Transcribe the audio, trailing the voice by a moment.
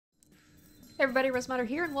Hey everybody, Rosematter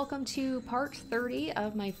here, and welcome to part 30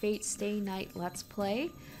 of my Fate Stay Night Let's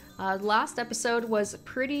Play. Last episode was a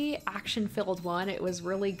pretty action-filled one. It was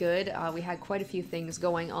really good. We had quite a few things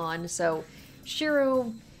going on, so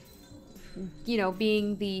Shiro, you know,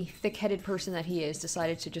 being the thick-headed person that he is,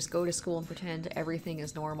 decided to just go to school and pretend everything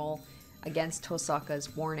is normal against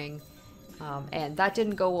Tosaka's warning. And that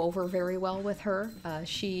didn't go over very well with her.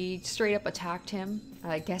 She straight up attacked him,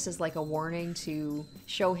 I guess as like a warning to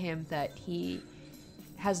show him that he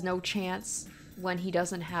has no chance when he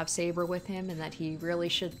doesn't have Saber with him, and that he really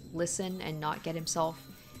should listen and not get himself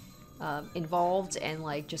involved and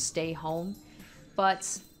like just stay home.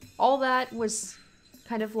 But all that was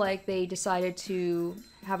kind of like they decided to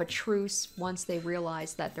have a truce once they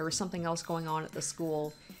realized that there was something else going on at the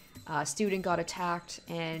school. A student got attacked,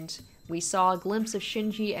 and we saw a glimpse of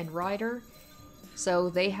Shinji and Ryder, so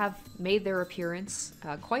they have made their appearance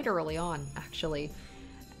quite early on, actually.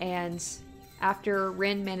 And after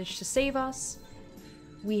Rin managed to save us,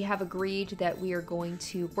 we have agreed that we are going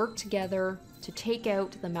to work together to take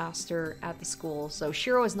out the master at the school. So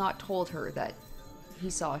Shiro has not told her that he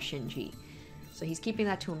saw Shinji, so he's keeping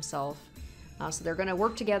that to himself. So they're going to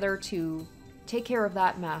work together to take care of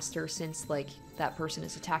that master, since like that person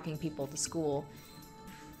is attacking people at the school.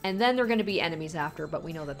 And then they're going to be enemies after, but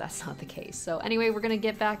we know that that's not the case. So anyway, we're going to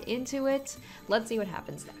get back into it. Let's see what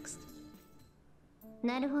happens next.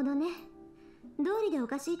 なるほどね。道理でお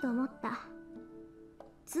かしいと思った。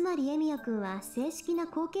つまりエミヤ君は正式な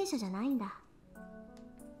後継者じゃないんだ。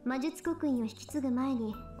魔術刻印を引き継ぐ前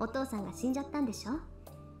にお父さんが死んじゃったんでしょ？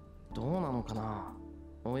どうなのかな。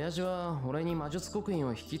親父は俺に魔術刻印を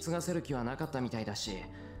引き継がせる気はなかったみたいだし、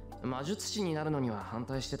魔術師になるのには反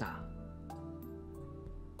対してた。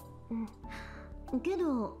け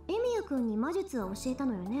どエミヤ君に魔術は教えた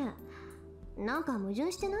のよね。なんか矛盾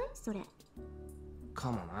してない？それ。か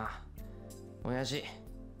もな。親父、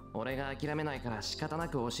俺が諦めないから仕方な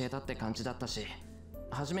く教えたって感じだったし、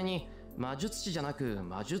初めに魔術師じゃなく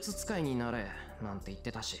魔術使いになれなんて言っ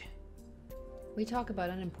てたし。We talk about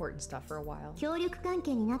unimportant stuff for a while. 協力関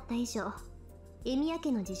係になった以上、エミヤ家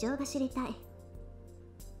の事情が知りたい。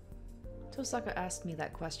Tosaka asked me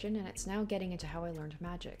that question, and it's now getting into how I learned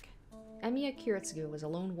magic. Emiya Kiritsugu was a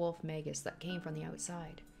lone wolf magus that came from the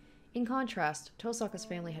outside. In contrast, Tosaka's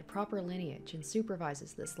family had proper lineage and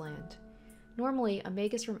supervises this land. Normally, a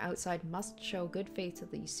magus from outside must show good faith to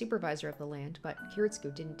the supervisor of the land, but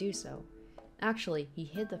Kiritsugu didn't do so. Actually, he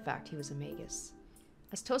hid the fact he was a magus.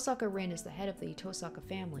 As Tosaka Rin is the head of the Tosaka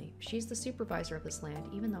family, she's the supervisor of this land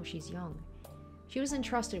even though she's young. She was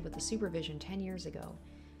entrusted with the supervision 10 years ago,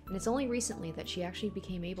 and it's only recently that she actually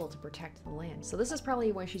became able to protect the land. So this is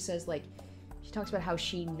probably why she says, like, she talks about how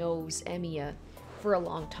she knows Emiya for a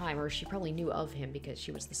long time, or she probably knew of him because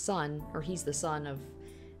she was the son, or he's the son of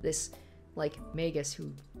this, like, magus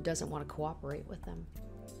who doesn't want to cooperate with them.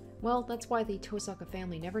 Well, that's why the Tosaka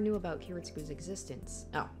family never knew about Kiritsugu's existence.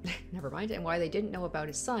 Oh, never mind, and why they didn't know about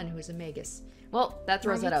his son, who is a magus. Well, that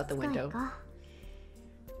throws that out the window.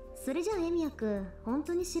 それじゃあエミヤ君、本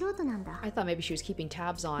当に素人なんだ。 I thought maybe she was keeping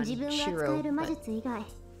tabs on 自分が使 Shiro, える魔 but 術以外、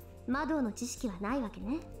魔導の知識はないわけ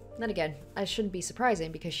ね。 then again, I shouldn't be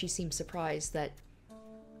surprising because she seemed surprised that,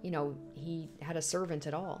 you know, he had a servant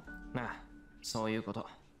at all. なあ、そういうこと。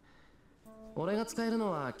俺が使える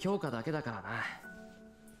のは教科だけだからな。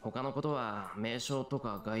他のことは名称と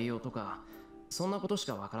か概要とか、そんなことし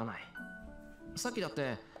かわからない。さっきだっ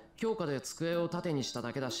て教科で机を縦にした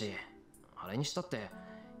だけだし、あれにしたって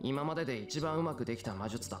今までで一番うまくできた魔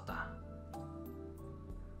術だった。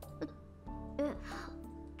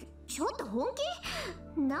ちょっと本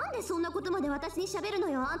気？なんでそんなことまで私に喋るの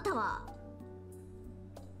よ、あんたは。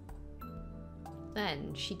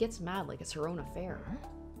 Then she gets mad like it's her own affair.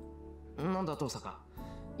 なんだ、登坂。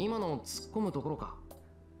今の突っ込むところか。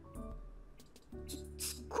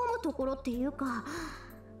突っ込むところっていうか、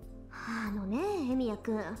エミヤ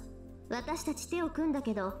君、私たち手を組んだ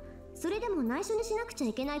けど、それでも内緒にしなくちゃ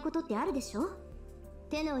いけないことってあるでしょ？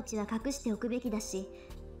手の内は隠しておくべきだし、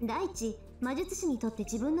第一、魔術師にとって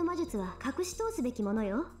自分の魔術は隠し通すべきもの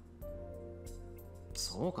よ。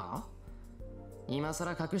そうか？今さ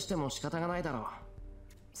ら隠しても仕方がないだろう。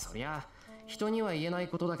そりゃ人には言えない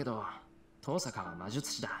ことだけど、登坂は魔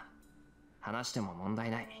術師だ。話しても問題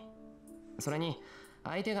ない。それに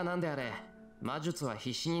相手が何であれ、魔術は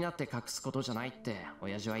必死になって隠すことじゃないって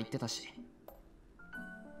親父は言ってたし。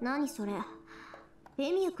何それ？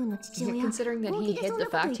エミヤ君の父親。 Considering that 本 he 気で hid そん the な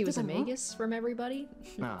こと言 fact って he was た a の？ magus from everybody?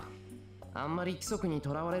 ああ、あんまり規則に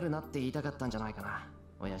とらわれるなって言いたかったんじゃないかな、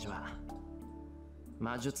親父は。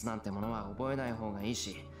魔術なんてものは覚えない方がいい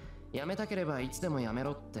し、やめたければいつでもやめ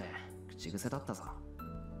ろって口癖だったぞ。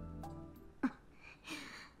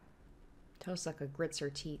Tosaka grits her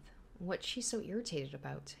teeth. What's she so irritated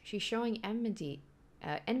about? She's showing enmity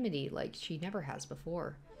like she never has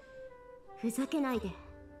before. ふざけないで。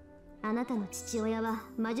あなたの父親は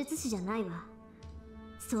魔術師じゃないわ。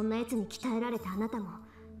そんな奴に鍛えられたあなたも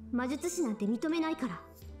魔術師なんて認めないから。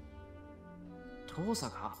遠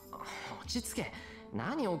坂、落ち着け。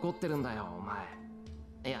何怒ってるんだよ、お前。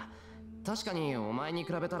いや、確かにお前に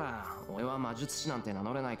比べたら俺は魔術師なんて名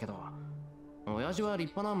乗れないけど、親父は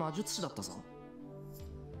立派な魔術師だったぞ。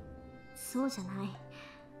そうじゃない。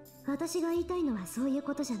私が言いたいのはそういう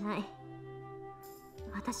ことじゃない。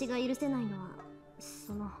私が許せないのは、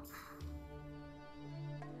その...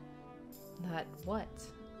 That what?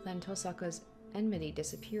 Then Tosaka's enmity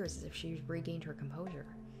disappears as if she's regained her composure.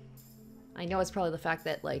 I know it's probably the fact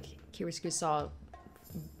that, like, Kiritsugu saw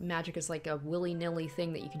magic as, like, a willy-nilly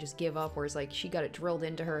thing that you can just give up, whereas, like, she got it drilled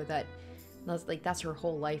into her that, like, that's her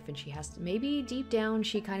whole life, and she has to... Maybe deep down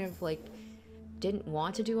she kind of, like, didn't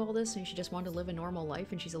want to do all this, and she just wanted to live a normal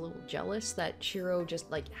life, and she's a little jealous that Shiro just,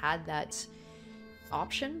 like, had that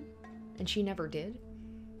option, and she never did.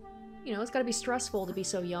 You know, it's gotta be stressful to be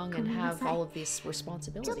so young and have all of this ちょっ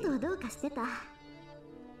responsibility. とどうかしてた。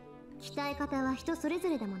鍛え方は人それぞ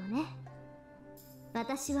れだものね。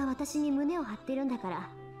私は私に胸を張ってるんだから、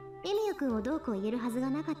エミヤ君をどうこう言えるはずが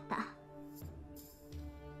なかった。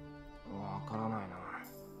わからない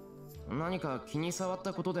な。何か気に障っ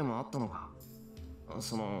たことでもあったのか。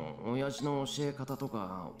その親父の教え方と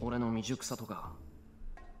か俺の未熟さとか。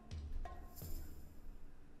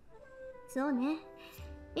そうね。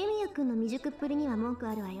エミヤ君の未熟っぷりには文句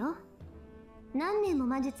あるわよ。何年も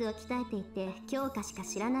魔術を鍛えていて強化しか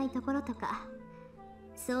知らないところとか、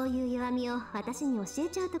そういう弱みを私に教え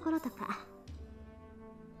ちゃうところとか。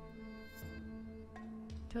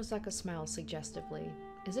Tosaka smiles suggestively.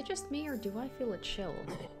 Is it just me or do I feel a chill?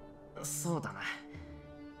 そうだな。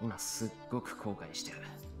今すっごく後悔してる。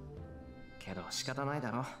けど仕方ない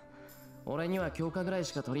だろ。俺には教科ぐらい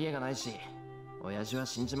しか取り柄がないし、親父は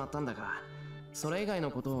死んじまったんだから、それ以外の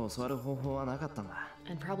ことを教わる方法はなかったんだ。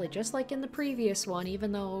And probably just like in the previous one,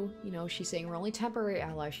 even though, you know, she's saying we're only temporary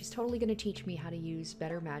allies, she's totally going to teach me how to use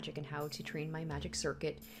better magic and how to train my magic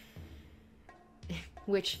circuit.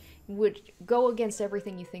 Which would go against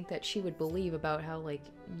everything you think that she would believe about how, like,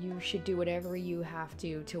 you should do whatever you have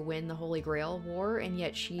to win the Holy Grail War, and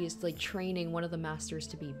yet she is, like, training one of the masters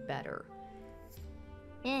to be better.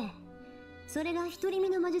 ええ、それが一人身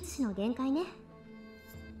の魔術師の限界ね。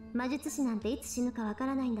魔術師なんていつ死ぬかわか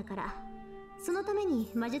らないんだから、そのため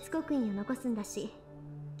に魔術刻印を残すんだし、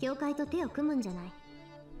教会と手を組むんじゃない。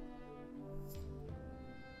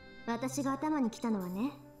私が頭に来たのは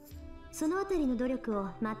ね、そのあたりの努力を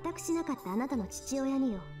全くしなかったあなたの父親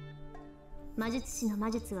によ。魔術師の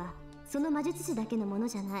魔術はその魔術師だけのもの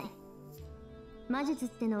じゃない。魔術っ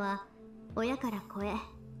てのは親から子へ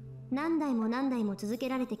何代も何代も続け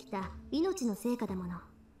られてきた命の成果だもの。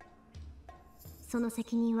その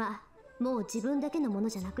責任はもう自分だけのもの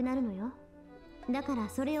じゃなくなるのよ。だから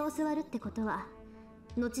それを教わるってことは、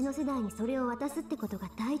後の世代にそれを渡すってこと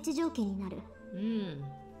が第一条件になる。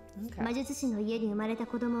Okay. 魔術師の家に生まれた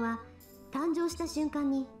子供は誕生した瞬間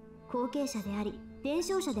に後継者であり伝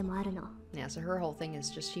承者でもあるの。Yeah, so her whole thing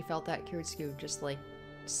is just she felt that Kiritsugu just, like,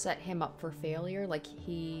 set him up for failure. Like,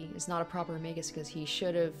 he is not a proper Magus because he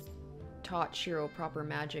should have taught Shiro proper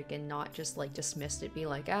magic and not just, like, dismissed it, be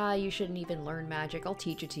like, you shouldn't even learn magic, I'll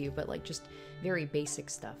teach it to you, but, like, just very basic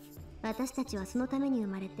stuff. 私たちはそのために生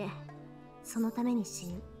まれて、そのために死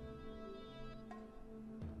ぬ。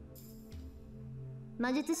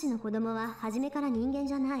魔術師の子供は初めから人間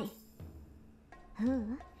じゃない。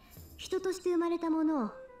人として生まれたものを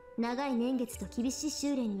長い年月と厳しい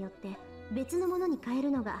修練によって別のものに変え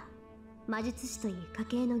るのが魔術師という家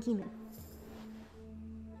系の義務。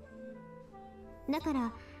だか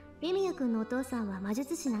らエミヤ君のお父さんは魔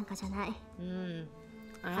術師なんかじゃない。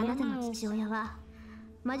あなたの父親は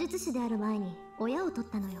魔術師である前に親を取っ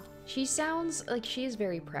たのよ。She sounds like she is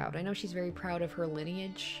very proud. I know she's very proud of her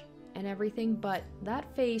lineage and everything, but that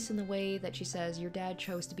face and the way that she says your dad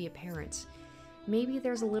chose to be a parent, maybe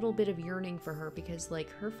there's a little bit of yearning for her because, like,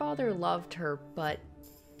 her father loved her, but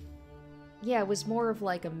yeah, it was more of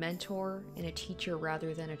like a mentor and a teacher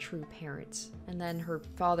rather than a true parent. And then her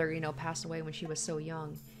father, you know, passed away when she was so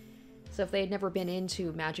young. So if they had never been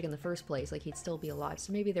into magic in the first place, like, he'd still be alive.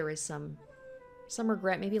 So maybe there is some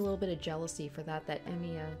regret, maybe a little bit of jealousy for that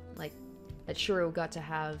Emiya, like, that Shiro got to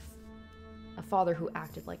have a father who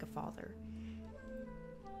acted like a father.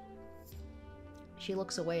 She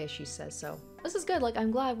looks away as she says so. This is good. Like,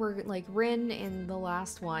 I'm glad we're, like, Rin in the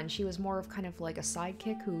last one, she was more of kind of like a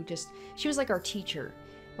sidekick who just, she was like our teacher.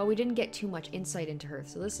 but we didn't get too much insight into her,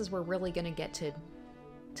 so this is where we're really gonna get to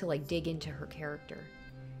like dig into her character.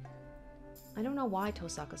 I don't know why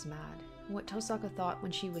Tosaka's mad. What Tosaka thought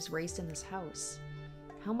when she was raised in this house.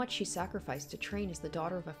 How much she sacrificed to train as the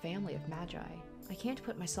daughter of a family of magi. I can't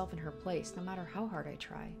put myself in her place, no matter how hard I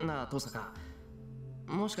try. なあトサカ、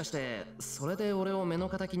もしかしてそれで俺を目の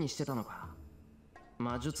敵にしてたのか。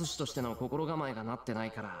魔術師としての心構えがなってな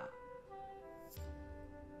いから。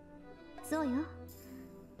そうよ。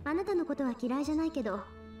あなたのことは嫌いじゃないけど、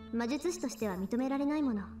魔術師としては認められない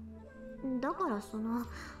もの。だから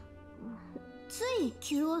つい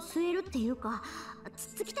気を据えるっていうか、つ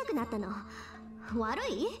っつきたくなったの。悪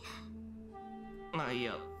い？まあい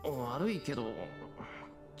や、悪いけど、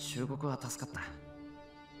忠告は助かった。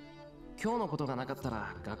今日のことがなかった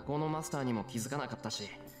ら学校のマスターにも気づかなかったし、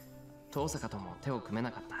遠坂とも手を組め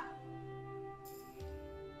なかった。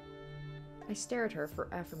I stare at her for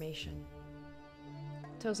affirmation.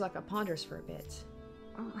 Tosaka ponders for a bit.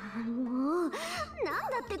 もう、なんだ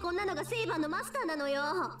ってこんなのがセイバーのマスターなのよ。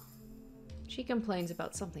She complains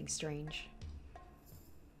about something strange.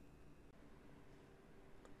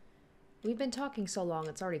 We've been talking so long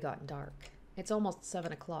it's already gotten dark. It's almost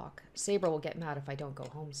 7 o'clock. Saber will get mad if I don't go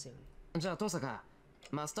home soon. じゃあ遠坂、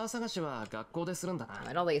マスター探しは学校でするんだな。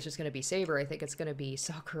I don't think it's just going to be Saber. I think it's going to be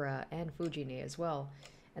Sakura and Fujine as well.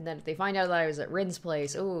 And then if they find out that I was at Rin's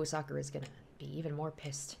place, oh, Sakura's going to be even more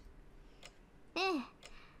pissed. ええ、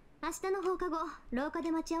明日の放課後、廊下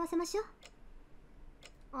で待ち合わせましょう。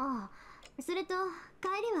ああ、それと帰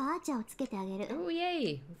りはアーチャーをつけてあげる。Oh,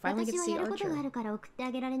 yay! We finally get to 私は see やることがあ Archer. るから送って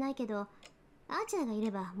あげられないけど、アーチャーがい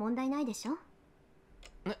れば問題ないでしょ。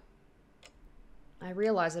I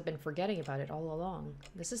realize I've been forgetting about it all along.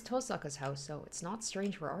 This is Tosaka's house, so it's not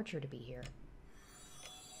strange for Archer to be here.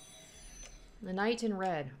 The knight in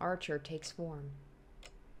red, Archer, takes form.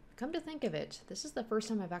 Come to think of it, this is the first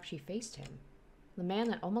time I've actually faced him. The man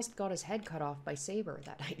that almost got his head cut off by Saber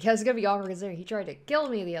that night. Yeah, it's gonna be awkward considering he tried to kill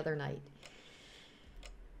me the other night.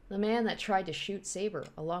 The man that tried to shoot Saber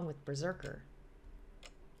along with Berserker.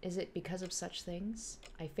 Is it because of such things?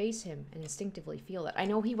 I face him and instinctively feel that. I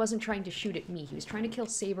know he wasn't trying to shoot at me. He was trying to kill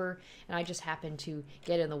Saber, and I just happened to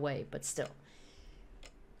get in the way, but still.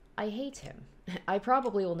 I hate him. I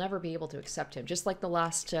probably will never be able to accept him, just like the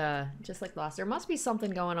last. There must be something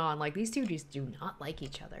going on. Like, these two just do not like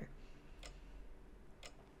each other.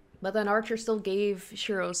 But then Archer still gave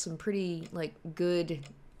Shiro some pretty, like, good,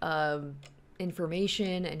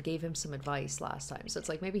 information and gave him some advice last time. So it's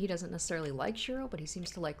like maybe he doesn't necessarily like Shiro, but he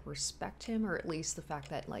seems to like respect him, or at least the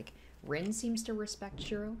fact that like Rin seems to respect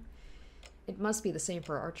Shiro. It must be the same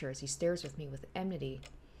for Archer as he stares with me with enmity.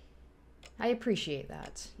 I appreciate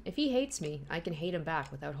that. If he hates me, I can hate him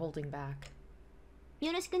back without holding back.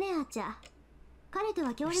 よろしくね、アーチャー。彼と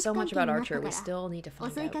は協 There's 力 so 関 much 係に about なった Archer か we ら still need to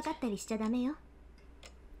find 襲いか out. かったりしちゃダメよ。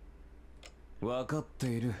分かって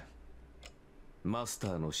いる。マスタ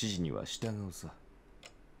ーの指示には従うさ。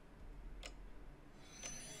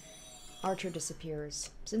Archer disappears.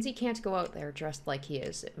 Since he can't go out there dressed like he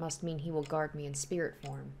is, it must mean he will guard me in spirit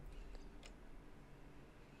form.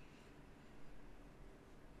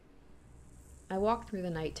 I walk through the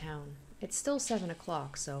night town. It's still 7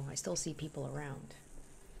 o'clock, so I still see people around.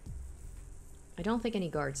 I don't think any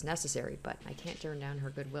guard's necessary, but I can't turn down her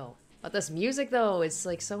goodwill. But this music, though, is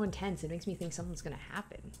like so intense, it makes me think something's gonna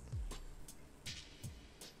happen.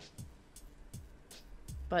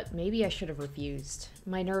 But maybe I should have refused.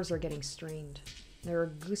 My nerves are getting strained. There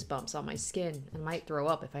are goosebumps on my skin, and might throw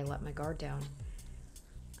up if I let my guard down.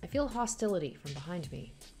 I feel hostility from behind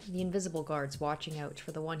me. The invisible guard's watching out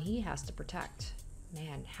for the one he has to protect.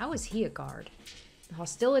 Man, how is he a guard? The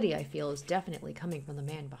hostility I feel is definitely coming from the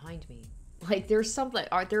man behind me. Like, there's something...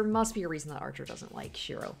 there must be a reason that Archer doesn't like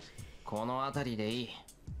Shiro. この辺りでいい。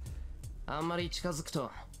あんまり近づくと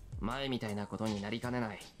前みたいなことになりかね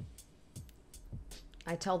ない。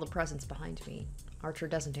I tell the presence behind me. Archer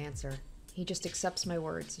doesn't answer. He just accepts my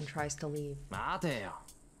words and tries to leave. 待てよ。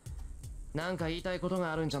なんか言いたいこと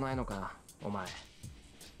があるんじゃないのか、お前。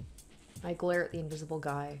I glare at the invisible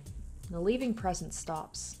guy. The leaving presence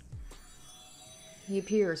stops. He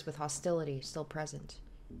appears with hostility still present.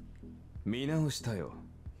 見直したよ。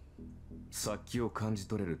殺気を感じ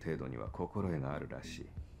取れる程度には心得があるらし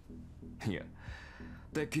い。いや、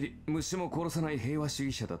てっきり虫も殺さない平和主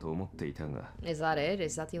義者だと思っていたが。Is that it?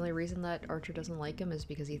 Is that the only reason that Archer doesn't like him is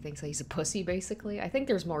because he thinks that he's a pussy, basically? I think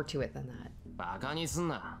there's more to it than that. バカにすん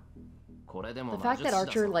な。これでも The 魔 fact 術 that 師だ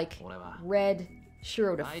Archer, ぞ、 like, 俺は。read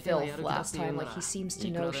Shiro to 相手がや filth る気だ last っていう time, な like, ら he seems to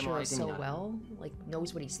いく know らでも Shiro 相手に so なる。 well, like,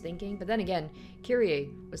 knows what he's thinking. But then again, Kyrie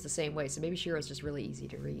was the same way, so maybe Shiro's just really easy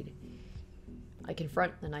to read. I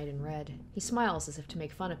confront the knight in red. He smiles as if to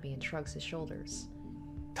make fun of me and shrugs his shoulders.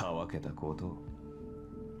 たわけたこと。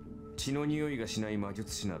血の匂いがしない魔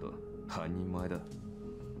術師など半人前だ。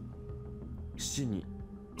死に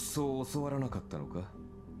そう教わらなかったのか、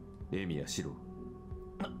エミヤシロ。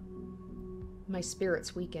My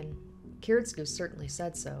spirits weaken. Kiritsugu certainly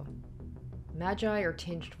said so. Magi are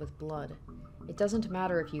tinged with blood. It doesn't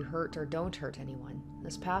matter if you hurt or don't hurt anyone.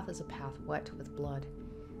 This path is a path wet with blood.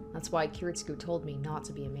 That's why Kiritsugu told me not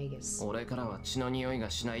to be a magus. 俺からは血の匂いが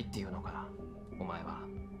しないっていうのか、お前は。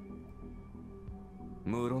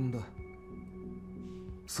無論だ。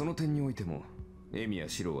その点においても、エミヤ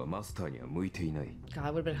シロはマスターには向いていない。God,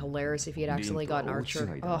 it would have been hilarious if he had actually gotten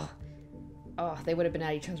Archer. Oh, they would have been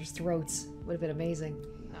at each other's throats. Would have been amazing.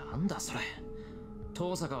 なんだそれ。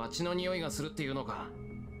遠坂は血の匂いがするっていうのか。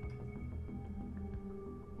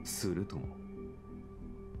するとも。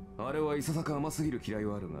あれはいささか甘すぎる嫌い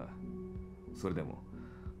はあるが、それでも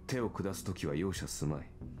手を下すときは容赦すまい。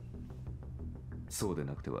そうで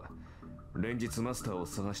なくては、連日マスターを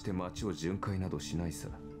探して街を巡回などしないさ。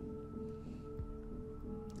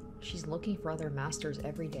She's looking for other masters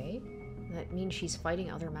every day? That means she's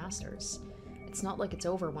fighting other masters. It's not like it's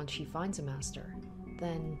over once she finds a master.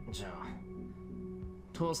 Then... じゃあ、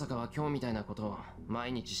遠坂は今日みたいなことを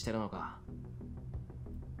毎日してるのか。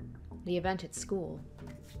The event at school.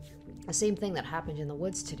 The same thing that happened in the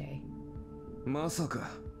woods today. まさ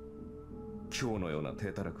か、今日のような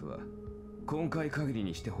低たらくは今回限り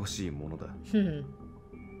にしてほしいものだ。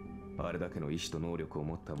あれだけの意志と能力を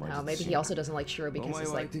持った魔術師。Maybe he also doesn't like Shiro because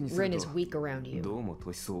he's like, Rin is weak around you. どうも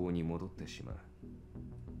年相応に戻ってしまう。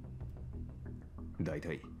だい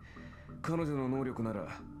たい彼女の能力なら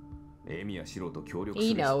エミやシロと協力す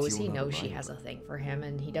る必要などない。He knows she has a thing for him,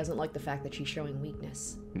 and he doesn't like the fact that she's showing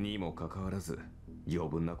weakness. にもかかわらず余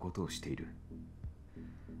分なことをしている。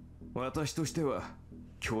私としては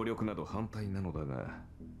協力など反対なのだが、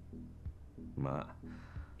まあ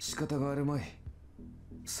仕方があるまい。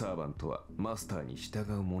サーバントはマスターに従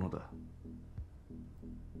うものだ。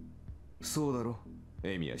そうだろ、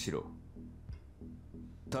エミやシロ。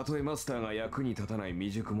たとえマスターが役に立たない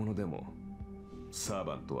未熟者でも、サー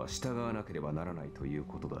バントは従わなければならないという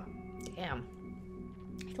ことだ。Damn.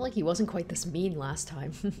 I feel like he wasn't quite this mean last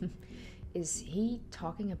time. Is he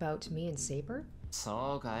talking about me and Saber?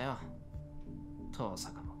 そうかよ。遠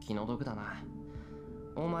坂も気の毒だな。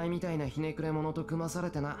お前みたいなひねくれ者と組まさ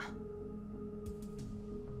れてな。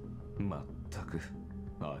まったく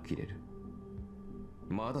呆れる。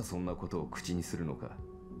まだそんなことを口にするのか。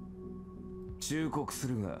忠告す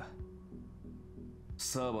るが、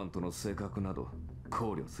サーバントの性格など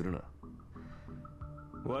考慮するな。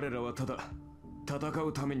我らはただ戦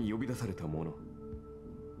うために呼び出された者。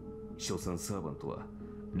所詮サーバントは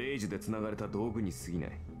霊樹でつながれた道具に過ぎな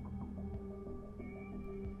い。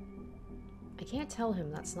I can't tell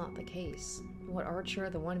him that's not the case. What Archer,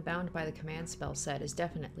 the one bound by the command spell, said is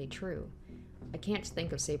definitely true. I can't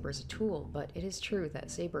think of Saber as a tool, but it is true that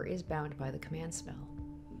Saber is bound by the command spell.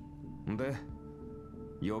 で、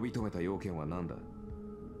呼び止めた要件は何だ。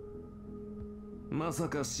まさ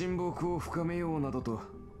か親睦を深めようなどと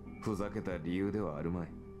ふざけた理由ではあるまい。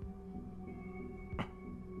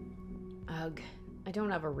Ugh, I don't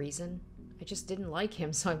have a reason. I just didn't like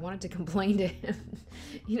him, so I wanted to complain to him.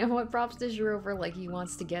 You know what? Props to Shiro for, like, he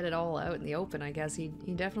wants to get it all out in the open, I guess. He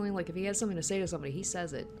definitely, like, if he has something to say to somebody, he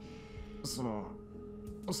says it. そ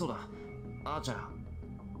うだ、あーちゃん。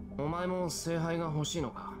お前も聖杯が欲しいの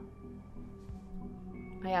か。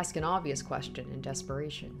I ask an obvious question in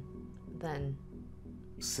desperation. Then...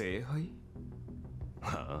 聖杯？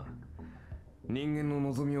はあ。人間の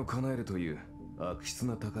望みを叶えるという悪質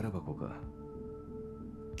な宝箱か。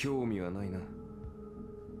興味はないな。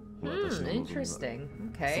interesting.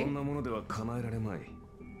 Okay. そんなものでは叶えられまい。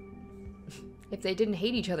If they didn't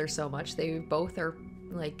hate each other so much, they both are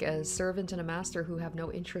like a servant and a master who have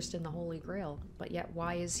no interest in the Holy Grail. But yet,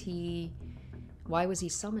 why was he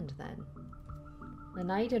summoned then? The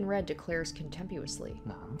knight in red declares contemptuously.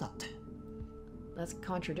 なんだって。That's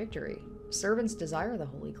contradictory. Servants desire the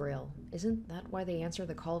Holy Grail. Isn't that why they answer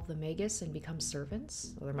the call of the Magus and become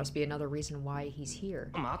servants? Well, there must be another reason why he's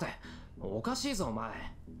here. 待て、おかしいぞお前。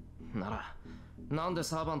なら、なんで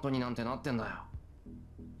サーバントになんてなってんだよ。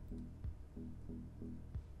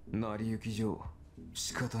成り行き上、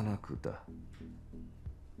仕方なくだ。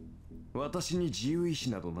私に自由意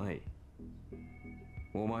志などない。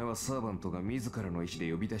お前はサーバントが自らの意志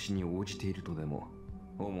で呼び出しに応じているとでも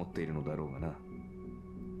思っているのだろうがな。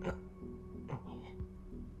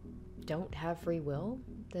Don't have free will?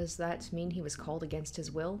 Does that mean he was called against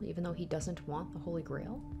his will, even though he doesn't want the Holy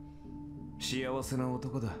Grail? 幸せな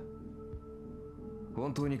男だ。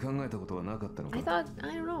本当に考えたことはなかったのか。 I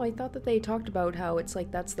don't know, I thought that they talked about how it's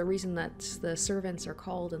like that's the reason that the servants are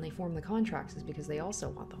called and they form the contracts is because they also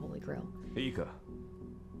want the Holy Grail. いいか。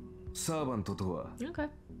サーバントとは Okay.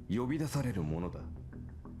 呼び出されるものだ。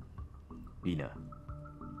いいな。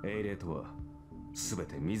英霊とは全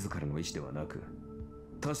て自らの意志ではなく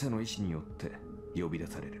他者の意志によって呼び出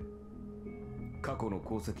される。過去の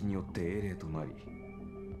功績によって英霊となり、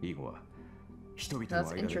以後は人々の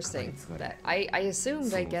That's 間で語り interesting. 継が That れ、 I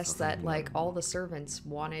assumed, I So guess, that something like like- all the servants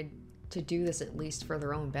wanted to do this at least for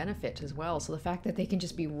their own benefit as well. So the fact that they can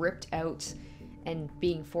just be ripped out and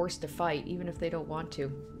being forced to fight, even if they don't want to.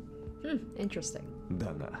 Interesting.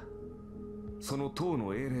 だがその当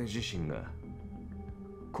の英霊自身が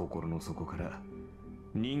心の底から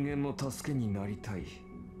人間の助けになりたい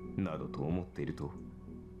などと思っていると。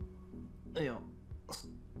いや、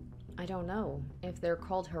 I don't know. If they're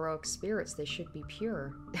called heroic spirits, they should be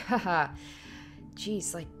pure.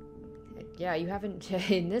 Jeez, like, yeah, you haven't,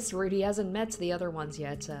 in this route, he hasn't met the other ones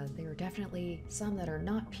yet. There are definitely some that are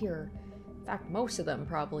not pure. In fact, most of them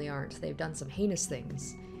probably aren't. They've done some heinous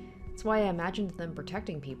things. That's why I imagined them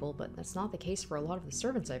protecting people, but that's not the case for a lot of the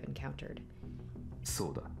servants I've encountered.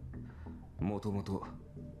 そうだ。もともと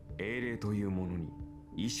英霊というものに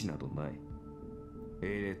意志などない。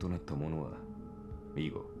英霊となったものは以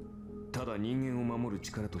後ただ人間を守る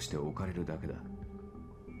力として置かれるだけだ。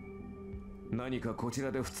何かこち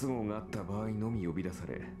らで不都合があった場合のみ呼び出さ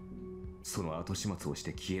れ、その後始末をし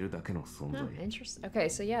て消えるだけの存在。 Oh, interesting. Okay,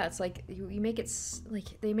 so yeah, it's like you make it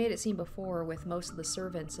like they made it seem before with most of the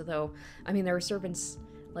servants, although I mean there were servants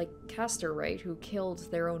like Castor, right, who killed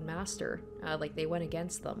their own master, like they went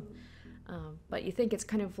against them. But you think it's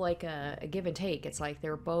kind of like a give and take. It's like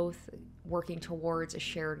they're both working towards a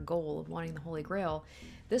shared goal of wanting the Holy Grail.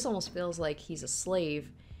 This almost feels like he's a slave,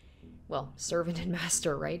 well, servant and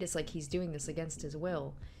master, right? It's like he's doing this against his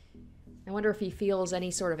will. I wonder if he feels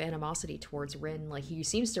any sort of animosity towards Rin. Like, he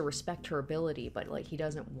seems to respect her ability, but, like, he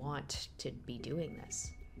doesn't want to be doing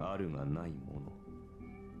this. あるがないもの。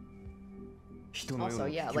人のよう Also, な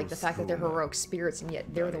yeah, 気を like the fact that they're 救うが heroic spirits, and yet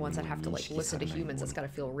they're the ones that have to, like, listen to humans. That's gotta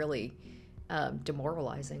feel really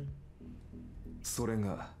demoralizing. それ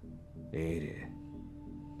が英霊。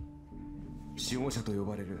守護者と呼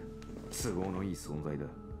ばれる都合のいい存在だ。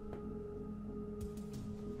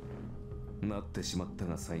なってしまった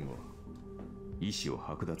が最後、意志を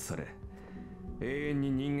剥奪され、永遠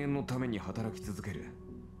に人間のために働き続ける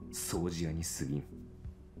掃除屋に過ぎん。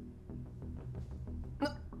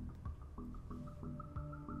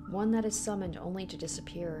 One that is summoned only to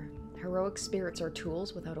disappear. Heroic spirits are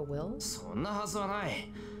tools without a will? そんなはずはな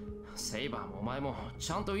い。セイバーもお前も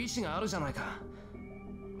ちゃんと意志があるじゃないか。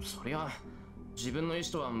そりゃ自分の意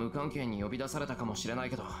志とは無関係に呼び出されたかもしれない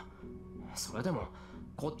けど、それでも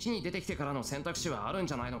こっちに出てきてからの選択肢はあるん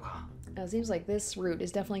じゃないのか。It seems like this route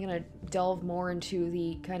is definitely going to delve more into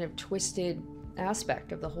the kind of twisted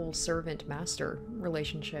aspect of the whole servant-master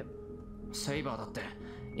relationship. セイバーだって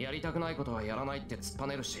やりたくないことはやらないって突っぱ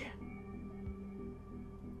ねるし。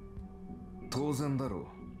当然だろ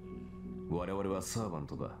う。我々はサーバン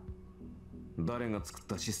トだ。誰が作っ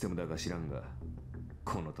たシステムだか知らんが、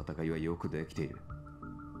この戦いはよくできている。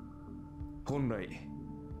本来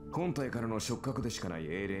本体からの触覚でしかない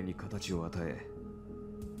英霊に形を与え、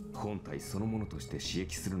本体そのものとして刺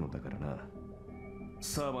激するのだからな。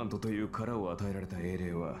サーバントという殻を与えられた英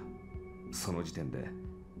霊はその時点で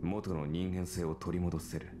元の人間性を取り戻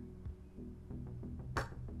せる。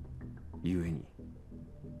故に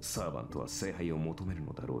サーバントは聖杯を求める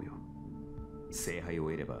のだろうよ。聖杯を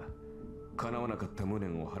得れば叶わなかった無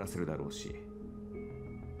念を晴らせるだろうし、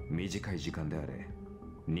短い時間であれ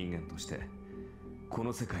人間としてこ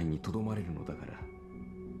の世界にとどまれるのだから。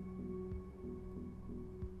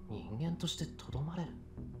人間としてとどまれる。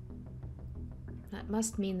 That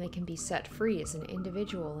must mean they can be set free as an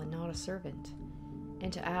individual and not a servant.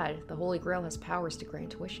 And to add, the Holy Grail has powers to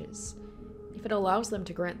grant wishes. If it allows them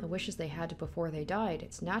to grant the wishes they had before they died,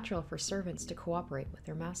 it's natural for servants to cooperate with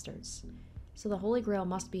their masters. So the Holy Grail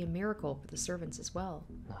must be a miracle for the servants as well.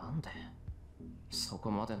 なんでそ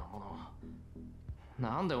こまでのものを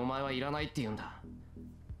なんでお前はいらないって言うんだ。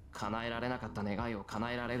叶えられなかった願いを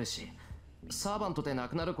叶えられるし、サーバントでな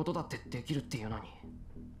くなることだってできるっていうのに。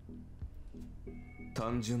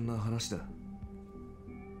単純な話だ。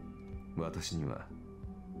私には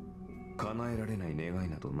叶えられない願い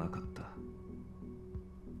などなかった。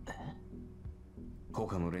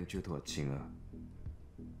他の連中とは違う。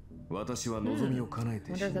私は望みを叶え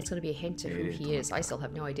て I 死 wonder に if that's going to be a hint of who he is. I still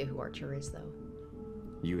have no idea who Archer is, though.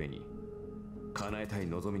 故に叶えたい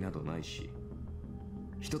望みなどないし、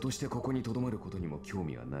人としてここに留まることにも興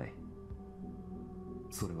味はない。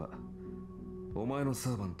それはお前の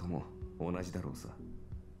サーバントも同じだろうさ。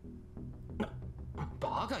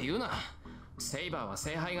バカ言うな。セイバーは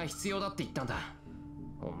聖杯が必要だって言ったんだ。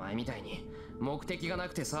お前みたいに目的がな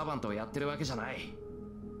くてサーバントをやってるわけじゃない。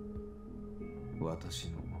私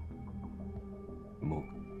の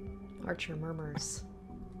Archer murmurs.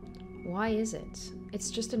 Why is it?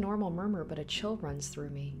 It's just a normal murmur, but a chill runs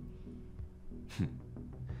through me.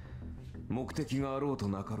 目的があろうと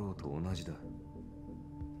なかろうと同じだ。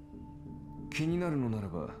気になるのなら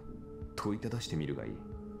ば問いただしてみるがいい。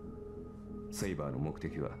セイバーの目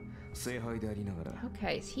的は聖杯でありながら、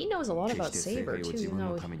 Okay, he knows a lot about 決して聖 Saber 杯を too, 自 even 分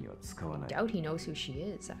の though ためには使わ I ない。 doubt he knows who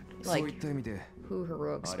she is. そうい Like った意味で who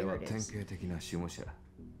Heroic あれは Spirit 典 is. 型的な守護者。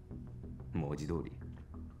文字通り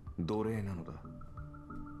奴隷なのだ。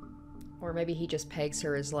 Or maybe he just pegs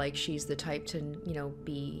her as like she's the type to, you know,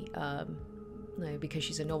 be like, because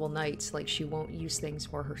she's a noble knight, like she won't use things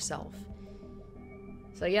for herself.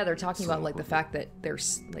 So yeah, they're talking about like the fact that they're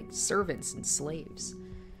like servants and slaves.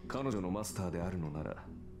 彼女のマスターであるのなら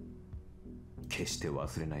決して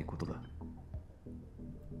忘れないことだ。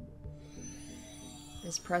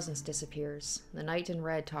 His presence disappears. The knight in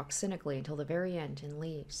red talks cynically until the very end and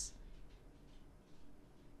leaves.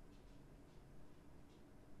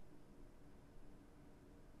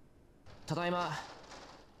 Tadaima.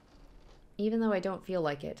 Even though I don't feel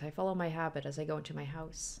like it, I follow my habit as I go into my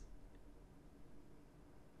house.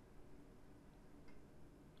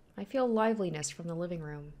 I feel liveliness from the living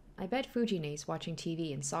room. I bet Fujine is watching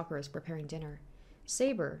TV and Sakura is preparing dinner.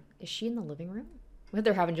 Saber, is she in the living room? Well,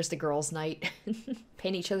 they're having just a girls' night.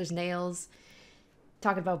 Paint each other's nails.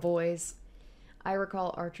 Talking about boys. I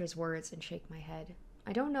recall Archer's words and shake my head.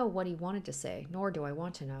 I don't know what he wanted to say, nor do I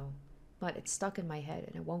want to know. But it's stuck in my head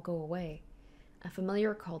and it won't go away. A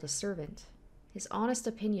familiar called a servant. His honest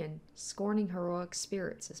opinion, scorning heroic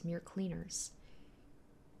spirits as mere cleaners.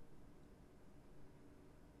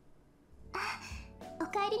 お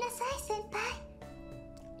かえりなさい先輩。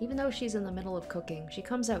 Even though she's in the middle of cooking, she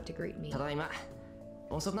comes out to greet me. ただいま。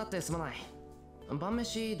遅くなってすまない。晩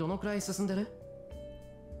飯どのくらい進んでる？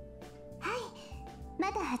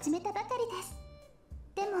まだ始めたばかりです。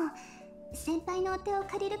でも先輩のお手を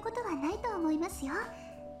借りることはないと思いますよ。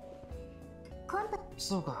今度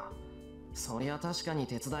そうか。そりゃ確かに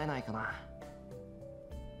手伝えないかな。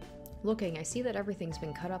Looking, I see that everything's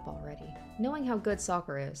been cut up already. Knowing how good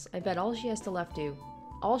Sakura is, I bet all she has left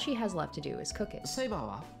to do is cook it. セイバー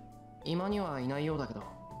は今にはいないようだけど。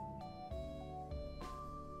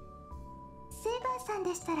セイバーさん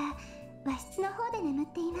でしたら和室の方で眠っ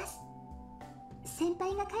ています。先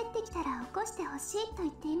輩が帰ってきたら起こしてほしいと言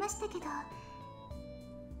っていましたけど。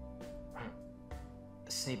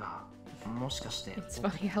セイバー、もしかして。 It's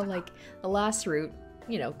funny how, like, the last route,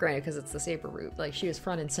 you know, granted because it's the Saber route, like, she was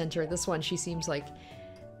front and center. This one, she seems like,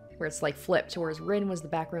 where it's like flipped, whereas Rin was the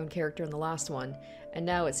background character in the last one, and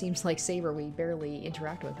now it seems like Saber, we barely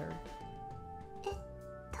interact with her.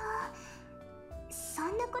 そ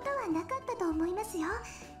んなことはなかったと思いますよ。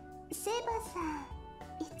セイバーさん、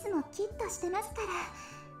いつもキッとしてますから。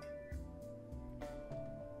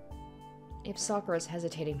If Sakura's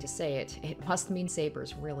hesitating to say it, it must mean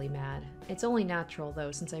Saber's really mad. It's only natural,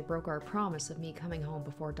 though, since I broke our promise of me coming home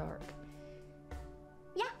before dark.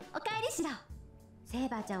 や、おかえりしろ。セイ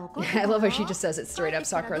バーちゃん怒って I love how she just says it straight up.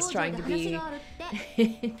 Sakura's trying to be...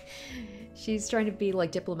 She's trying to be,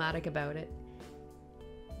 like, diplomatic about it.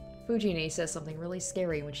 Fujine says something really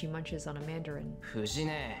scary when she munches on a mandarin. 藤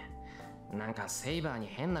ね、なんかセイバーに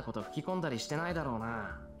変なこと吹き込んだりしてないだろう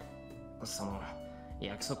な。その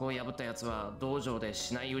約束を破ったやつは道場で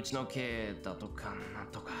しないうちの刑だとかなん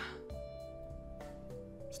とか。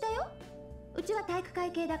したよ。うちは体育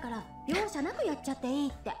会系だから容赦なくやっちゃっていい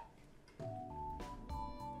って。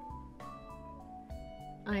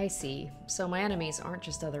I see. So my enemies aren't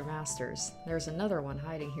just other masters. There's another one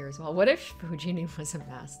hiding here as well. What if Fujine was a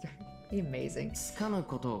master? Be amazing. 掴む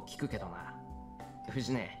ことを聞くけどな。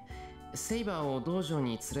藤ね、セイバーを道場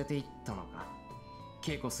に連れて行ったのか。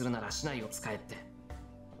稽古するなら竹刀を使えって。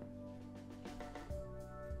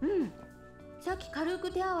うん。さっき軽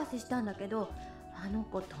く手合わせしたんだけど、あの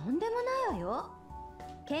子とんでもないわよ。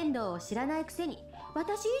剣道を知らないくせに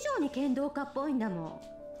私以上に剣道家っぽいんだもん。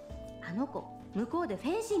あの子向こうでフ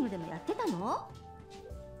ェンシングでもやってたの？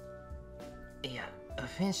いや、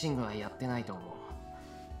フェンシングはやってないと思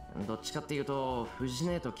う。どっちかっていうと藤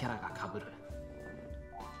ねとキャラが被る。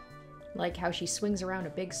Like how she swings around a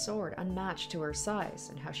big sword unmatched to her size,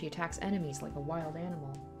 and how she attacks enemies like a wild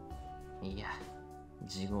animal. いや、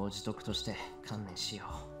自業自得として観念しよ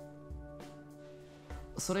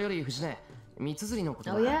う。それより藤ね、三つのこ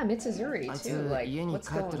とだ。 Oh yeah, Mitsuzuri I too. do, Like, yeah, what's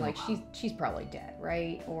you going? cut Like, them she's probably dead,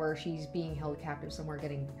 right? Or she's being held captive somewhere,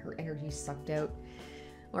 getting her energy sucked out.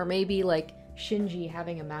 Or maybe like Shinji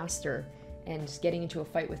having a master and getting into a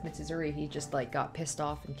fight with Mitsuzuri, he just like got pissed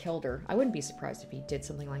off and killed her. I wouldn't be surprised if he did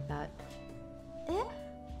something like that.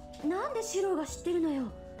 え、なんでシロが知ってるのよ。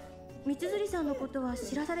三辻さんのことは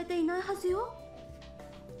知らされていないはずよ。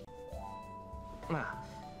まあ、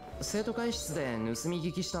生徒会室で盗み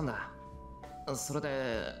聞きしたんだ。それ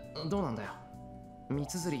でどうなんだよ。三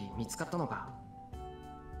つ見つかったのか。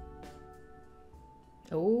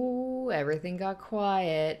 Oh, everything got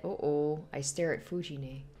quiet. Uh-oh. I stare at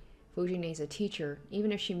Fujine. Fujine's a teacher,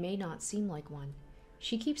 even if she may not seem like one.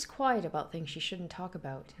 She keeps quiet about things she shouldn't talk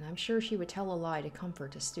about, and I'm sure she would tell a lie to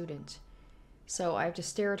comfort a student. So I have to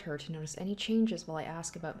stare at her to notice any changes while I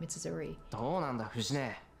ask about Mitsuzuri. どうなんだ藤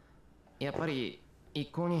根。やっぱり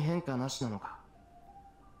一向に変化なしなのか。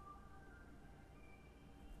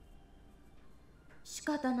仕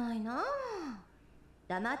方ないな。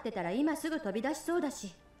黙ってたら今すぐ飛び出しそうだ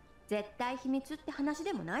し、絶対秘密って話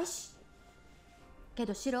でもないし。け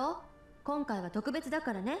どシロ、今回は特別だ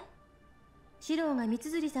からね。シロが三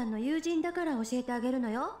辻さんの友人だから教えてあげるの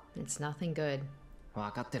よ。It's nothing good.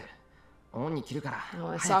 分かってる。オンに切るから。 Oh,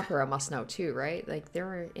 and 早く Sakura must know too, right? Like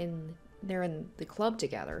they're in the club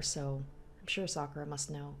together, so I'm sure Sakura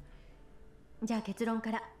must know. じゃあ結論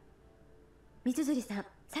から。三辻さん、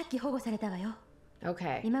さっき保護されたわよ。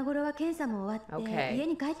 Okay. 今頃は検査も終わって、 Okay. 家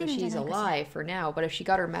に帰っ So てるんじゃ she's ないかしら。 alive for now, but if she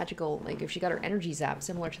got her magical, like if she got her energy zap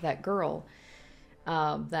similar to that girl,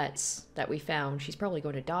 that we found, she's probably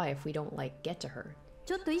going to die if we don't like get to her.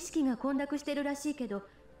 ちょっと意識が混濁してるらしいけど、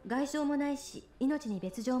外傷もないし、命に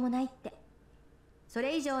別状もないって。そ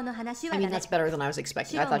れ以上の話は I ダ mean, メ。 that's better than I was expecting.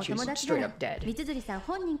 シ I ロも thought she was 友達な straight ら up dead. 三辻さん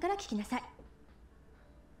本人から聞きなさい。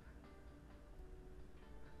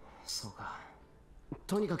そうか。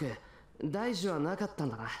とにかく大事はなかった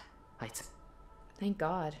んだな、あいつ。 Thank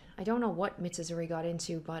God. I don't know what Mitsuzuri got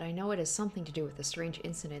into, but I know it has something to do with the strange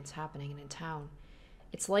incidents happening in town.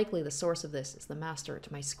 It's likely the source of this is the master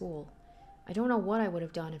at my school. I don't know what I would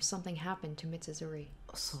have done if something happened to Mitsuzuri.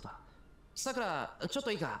 そうだ。さくら、ちょっ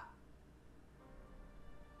といいか。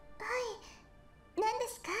何で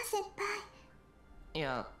すか、先輩。い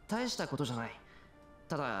や、大したことじゃない。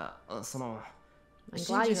ただ、その。 I'm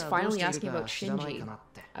glad he's シンジがどう finally している asking か about 知らない Shinji. かなっ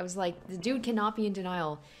て。 I was like, the dude cannot be in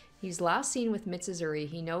denial. He's last seen with Mitsuzuri.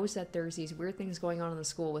 He knows that there's these weird things going on in the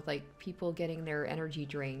school with like people getting their energy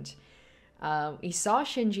drained. He saw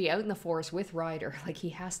Shinji out in the forest with Ryder. Like he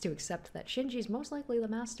has to accept that Shinji's most likely the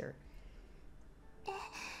master.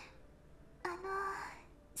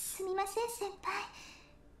 すみません先輩。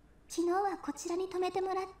昨日はこちらに泊めて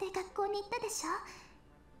もらって学校に行ったでしょ。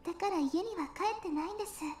だから家には帰ってないんで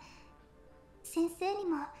す。先生に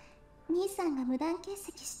も兄さんが無断欠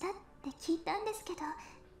席したって聞いたんですけど、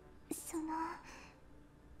その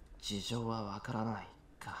事情はわからない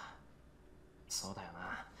か。そうだよ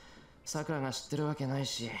な。さくらが知ってるわけない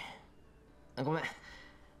し。ごめん。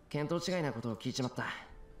見当違いなことを聞いちまった。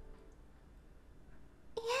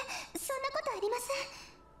そんなことありま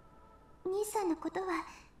せん。兄さんのことは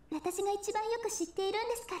私が一番よく知っているん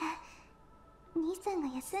ですから。兄さんが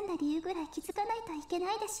休んだ理由ぐらい気づかないといけ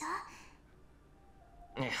ないでし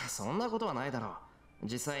ょ。いや、そんなことはないだろう。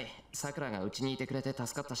実際、さくらがうちにいてくれて助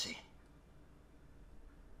かったし。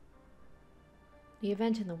The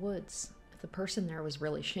event in the woods. If the person there was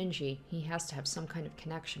really Shinji, he has to have some kind of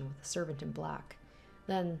connection with the servant in black.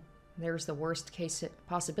 Then there's the worst case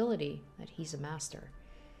possibility that he's a master.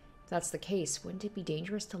 If that's the case, wouldn't it be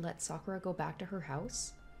dangerous to let Sakura go back to her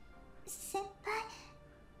house? 先輩、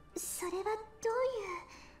それはどうい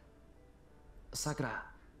う。さく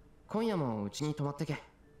ら、今夜もうちに泊まってけ。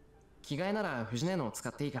着替えなら藤根のを使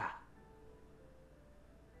っていいから。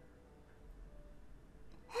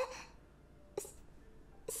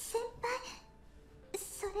先輩、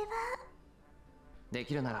それは。で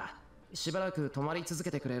きるならしばらく泊まり続け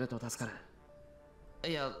てくれると助かる。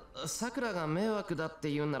いや、さくらが迷惑だって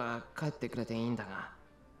言うんなら帰ってくれていいんだが。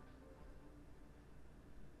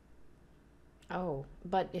Oh,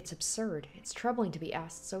 but it's absurd. It's troubling to be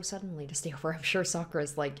asked so suddenly to stay over. I'm sure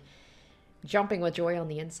Sakura's like jumping with joy on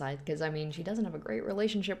the inside because I mean she doesn't have a great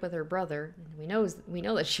relationship with her brother. We know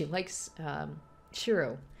that she likes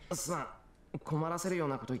Shiro. すまん、困らせるよう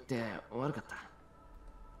なこと言って悪かった。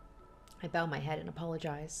I bow my head and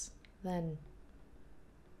apologize. Then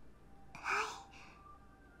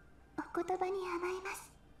お言葉に甘えます。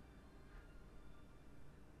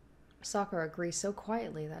 Sakura agrees so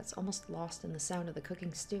quietly that it's almost lost in the sound of the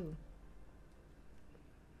cooking stew.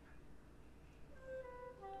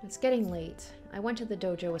 It's getting late. I went to the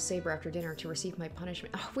dojo with Saber after dinner to receive my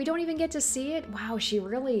punishment. Oh, we don't even get to see it? Wow, she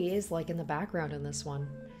really is like in the background in this one.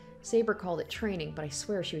 Saber called it training, but I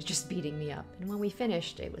swear she was just beating me up. And when we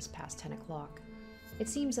finished, it was past 10 o'clock. It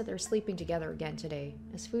seems that they're sleeping together again today,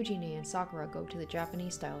 as Fujine and Sakura go to the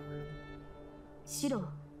Japanese-style room. シロ、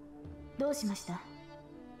どうしました？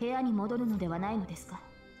部屋に戻るのではないのですか？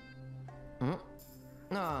ん？あ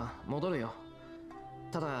あ、戻るよ。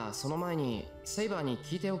ただ、その前にセイバーに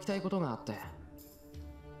聞いておきたいことがあって。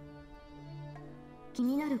気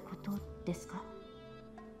になることですか？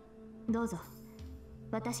どうぞ。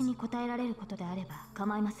私に答えられることであれば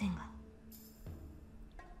構いませんが。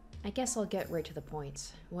I guess I'll get right to the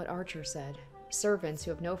point. What Archer said. Servants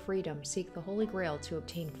who have no freedom seek the Holy Grail to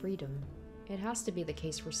obtain freedom. It has to be the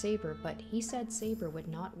case for Saber, but he said Saber would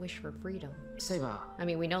not wish for freedom. セイバー、 I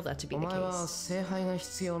mean, we know that to be お the 前は case. 聖杯が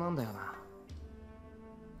必要なんだよな。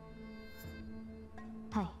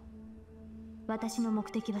はい。私の目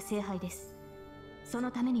的は聖杯です。そ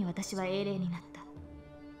のために私は英霊になった。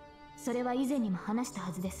それは以前にも話した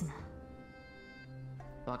はずですが。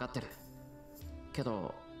分かってる。け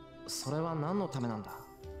ど、それは何のためなんだ？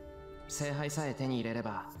聖杯さえ手に入れれ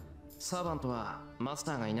ば、サーバントはマス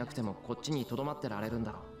ターがいなくてもこっちに留まってられるん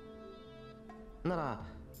だろう。なら、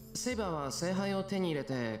セイバーは聖杯を手に入れ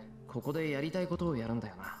て、ここでやりたいことをやるんだ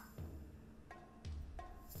よな。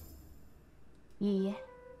いいえ、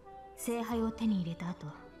聖杯を手に入れた後、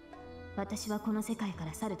私はこの世界か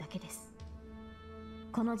ら去るだけです。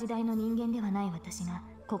この時代の人間ではない私が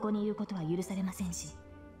ここにいることは許されませんし、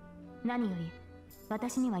何より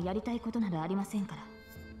私にはやりたいことなどありませんから。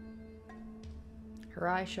Her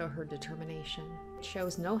eyes show her determination. It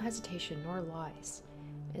shows no hesitation nor lies.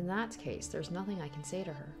 In that case, there's nothing I can say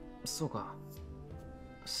to her. そうか。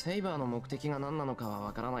セイバーの目的が何なのかは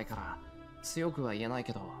わからないから、強くは言えない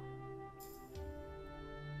けど。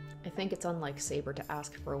I think it's unlike Saber to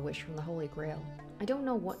ask for a wish from the Holy Grail. I don't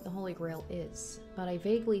know what the Holy Grail is, but I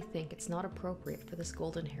vaguely think it's not appropriate for this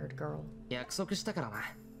golden-haired girl. 約束したからな。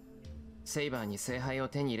セイバーに聖杯を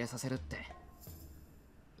手に入れさせるって。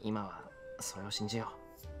今はそれを信じよ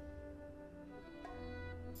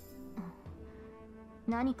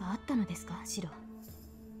う。何かあったのですか、シロ。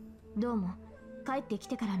どうも帰ってき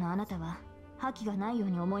てからのあなたは覇気がないよう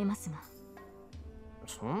に思いますが。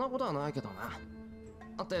そんなことはないけどな。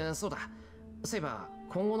だってそうだ。セイバ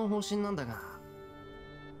ー、今後の方針なんだが。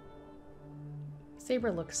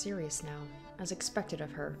Saber looks serious now. As expected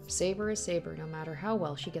of her, Saber is Saber no matter how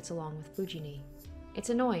well she gets along with Fujini.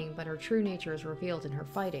 It's annoying, but her true nature is revealed in her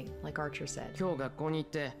fighting, like Archer said. 今日学校に行っ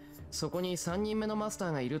て、そこに3人目のマスタ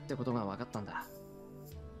ーがいるってことが分かったんだ。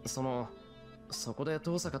そこで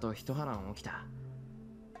遠坂と一波乱起きた。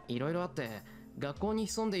いろいろあって、学校に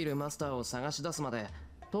潜んでいるマスターを探し出すまで、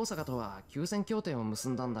遠坂とは休戦協定を結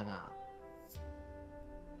んだんだが。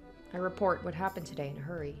I report what happened today in a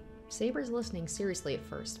hurry. Saber's listening seriously at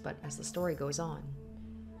first, but as the story goes on,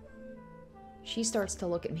 she starts to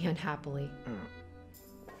look at me unhappily.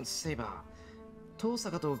 セイバー、遠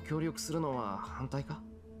坂と協力するのは反対か？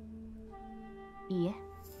いいえ、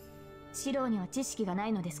シロには知識がな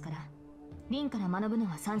いのですから、リンから学ぶの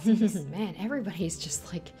は賛成です。Man, everybody's just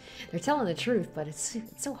like they're telling the truth, but it's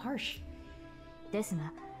so harsh. です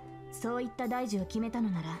が、そういった大事を決めたの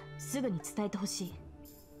ならすぐに伝えてほしい。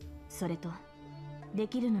それと、で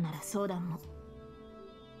きるのなら相談も。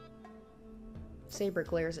Saber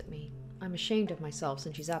glares at me. I'm ashamed of myself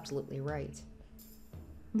since she's absolutely right.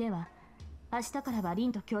 では、明日からはリ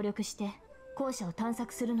ンと協力して校舎を探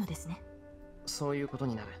索するのですね。そういうこと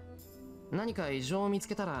になる。何か異常を見つ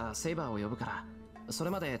けたらセイバーを呼ぶから、それ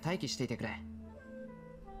まで待機していてくれ。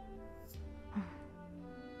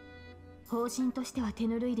方針としては手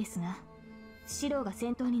ぬるいですが、シロが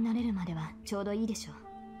先頭になれるまではちょうどいいでしょう。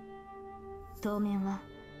当面は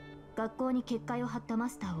学校に結界を張ったマ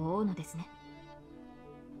スターを追うのですね。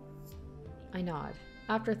I nod,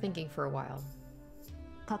 after thinking for a while.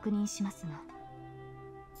 確認しますが、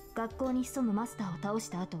学校に潜むマスターを倒し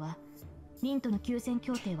た後は、リンとの休戦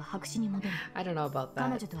協定は白紙に戻る。I don't know about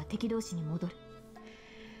彼 that. 女とは敵同士に戻る。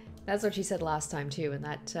That's what she said last time too, and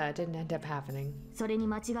that didn't end up happening. それに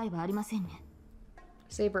間違いはありませんね。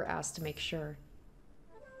Saber asked to make sure.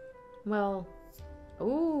 Well,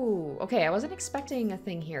 ooh, okay, I wasn't expecting a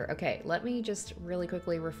thing here. Okay, let me just really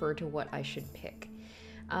quickly refer to what I should pick.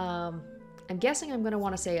 I'm guessing I'm going to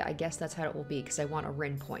want to say, I guess that's how it will be, because I want a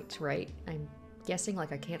Rin point, right? I'm guessing,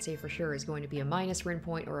 like, I can't say for sure, is going to be a minus Rin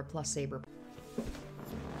point or a plus Saber.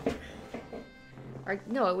 Or,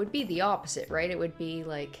 no, it would be the opposite, right? It would be,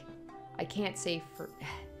 like, I can't say for...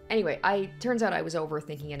 Anyway, turns out I was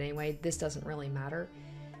overthinking it anyway. This doesn't really matter.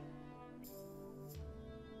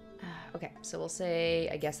 Okay, so we'll say,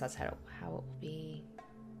 I guess that's how it will be.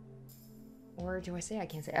 Or do I say I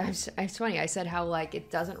can't say? It's funny, I said how, like,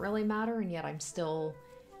 it doesn't really matter, and yet I'm still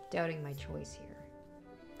doubting my choice here.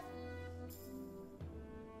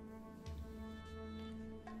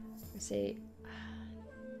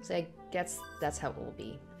 I guess that's how it will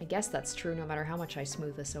be. I guess that's true no matter how much I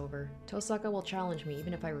smooth this over. Tosaka will challenge me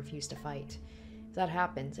even if I refuse to fight. If that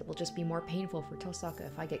happens, it will just be more painful for Tosaka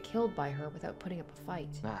if I get killed by her without putting up a fight.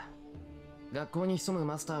 ああ、学校に潜む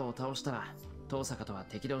マスターを倒したら遠坂とは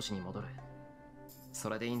敵同士に戻る。そ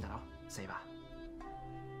れでいいんだろ、セイバ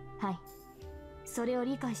ー。はい、それを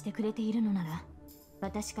理解してくれているのなら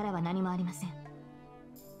私からは何もありません。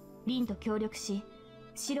リンと協力し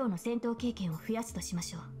シローの戦闘経験を増やすとしま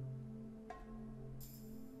しょう。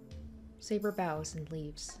Saber bows and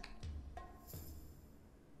leaves.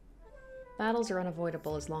 Battles are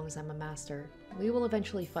unavoidable as long as I'm a master. We will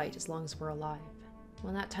eventually fight as long as we're alive.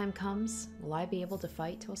 When that time comes, will I be able to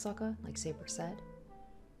fight Tosaka, like Saber said?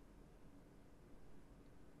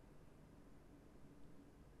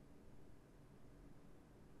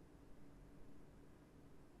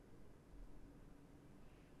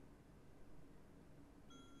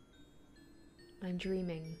 I'm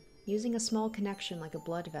dreaming. Using a small connection like a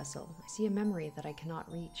blood vessel, I see a memory that I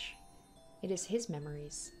cannot reach. It is his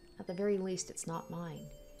memories. At the very least, it's not mine.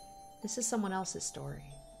 This is someone else's story.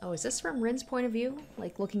 Oh, is this from Rin's point of view?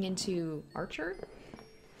 Like looking into Archer?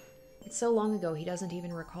 It's so long ago he doesn't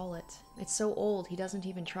even recall it. It's so old he doesn't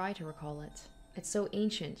even try to recall it. It's so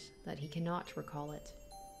ancient that he cannot recall it.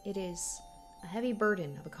 It is a heavy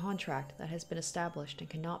burden of a contract that has been established and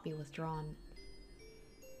cannot be withdrawn.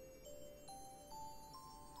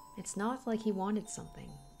 It's not like he wanted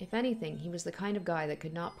something. If anything, he was the kind of guy that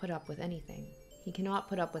could not put up with anything. He cannot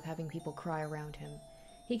put up with having people cry around him.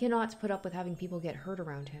 He cannot put up with having people get hurt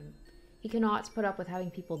around him. He cannot put up with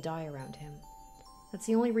having people die around him. That's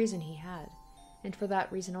the only reason he had. And for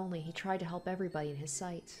that reason only, he tried to help everybody in his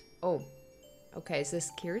sight. Oh, okay, is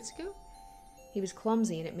this Kiritsugu? He was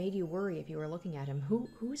clumsy and it made you worry if you were looking at him.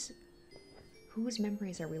 Whose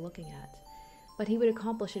memories are we looking at? But he would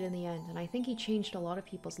accomplish it in the end, and I think he changed a lot of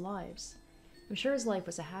people's lives. I'm sure his life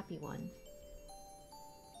was a happy one.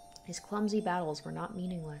 His clumsy battles were not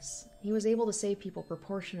meaningless. He was able to save people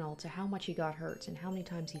proportional to how much he got hurt and how many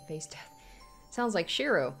times he faced death. Sounds like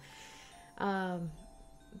Shiro.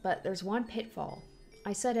 But there's one pitfall.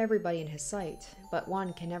 I said everybody in his sight, but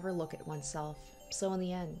one can never look at oneself. So in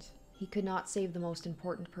the end, he could not save the most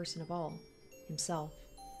important person of all, himself.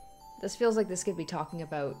 This feels like this could be talking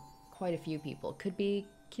about quite a few people. Could be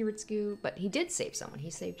Kiritsugu, but he did save someone. He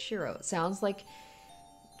saved Shiro. It sounds like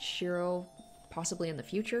Shiro possibly in the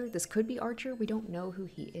future. This could be Archer. We don't know who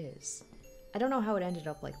he is. I don't know how it ended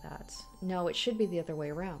up like that. No, it should be the other way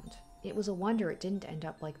around. It was a wonder it didn't end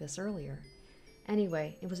up like this earlier.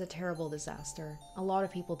 Anyway, it was a terrible disaster. A lot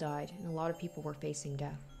of people died, and a lot of people were facing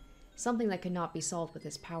death. Something that could not be solved with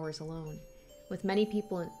his powers alone. With many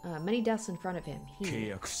people, many deaths in front of him, he... 契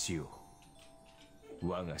約しよう。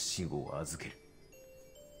我が死後を預ける。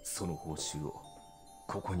その報酬を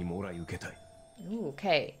ここにもらい受けたい。 Ooh,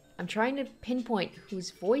 okay. I'm trying to pinpoint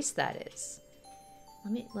whose voice that is.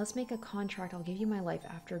 Let's make a contract. I'll give you my life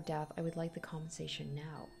after death. I would like the compensation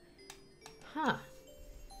now. Huh.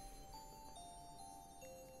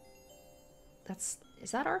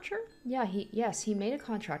 Is that Archer? Yeah, he made a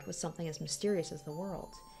contract with something as mysterious as the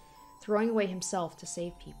world. Throwing away himself to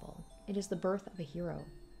save people. It is the birth of a hero.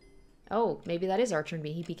 Oh, maybe that is Archer and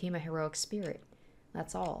me. He became a heroic spirit.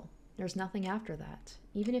 That's all. There's nothing after that.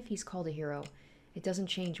 Even if he's called a hero, it doesn't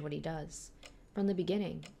change what he does. From the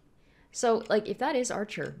beginning. So, like, if that is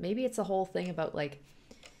Archer, maybe it's the whole thing about, like,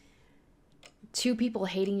 two people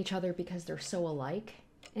hating each other because they're so alike,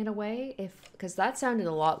 in a way. Because that sounded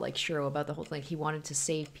a lot like Shiro about the whole thing. He wanted to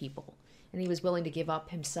save people. And he was willing to give up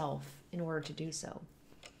himself in order to do so.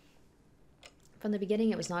 From the beginning,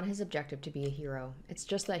 it was not his objective to be a hero. It's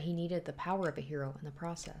just that he needed the power of a hero in the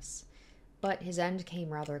process. But his end came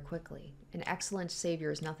rather quickly. An excellent savior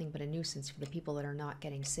is nothing but a nuisance for the people that are not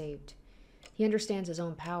getting saved. He understands his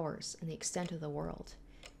own powers and the extent of the world.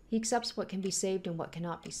 He accepts what can be saved and what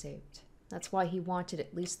cannot be saved. That's why he wanted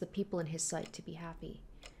at least the people in his sight to be happy.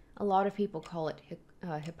 A lot of people call it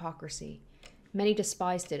hypocrisy. Many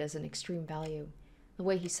despised it as an extreme value. The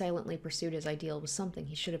way he silently pursued his ideal was something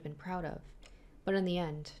he should have been proud of. But in the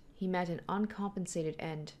end, he met an uncompensated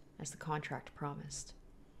end as the contract promised.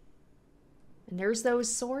 And there's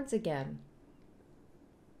those swords again.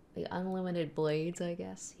 The unlimited blades, I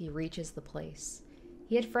guess. He reaches the place.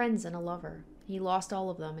 He had friends and a lover. He lost all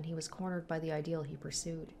of them and he was cornered by the ideal he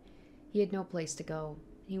pursued. He had no place to go.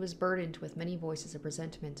 He was burdened with many voices of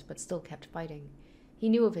resentment, but still kept fighting. He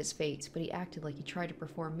knew of his fate, but he acted like he tried to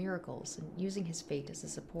perform miracles and using his fate as a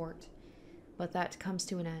support. But that comes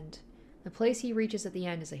to an end. The place he reaches at the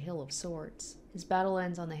end is a hill of swords. His battle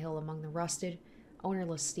ends on the hill among the rusted,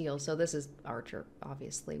 ownerless steel. So this is Archer,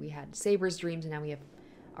 obviously. We had Saber's dreams, and now we have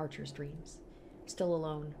Archer's dreams. Still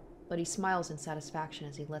alone, but he smiles in satisfaction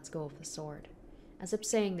as he lets go of the sword, as if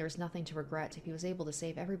saying there's nothing to regret if he was able to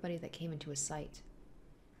save everybody that came into his sight.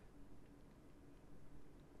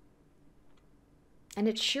 And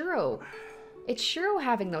it's Shiro. It's Shiro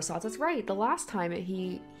having those thoughts. That's right. The last time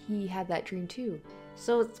he had that dream too.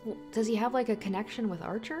 So does he have like a connection with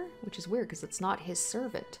Archer? Which is weird because it's not his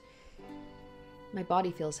servant. My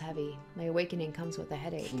body feels heavy. My awakening comes with a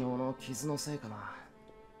headache. 昨日の傷のせいかな。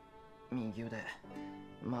右腕、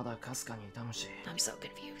まだかすかに痛むし。I'm so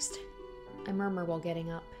confused. I murmur while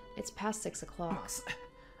getting up. It's past 6 o'clock. まずい。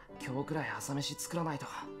今日くらい朝飯作らないと。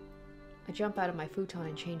I jump out of my futon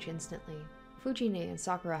and change instantly. Fujine and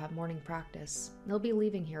Sakura have morning practice. They'll be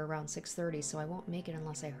leaving here around 6:30, so I won't make it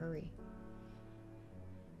unless I hurry.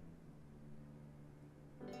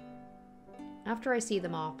 After I see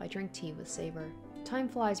them off, I drink tea with Saber. Time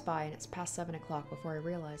flies by and it's past 7 o'clock before I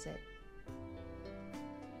realize it.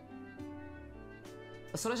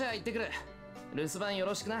 それじゃあ行ってくる。留守番よ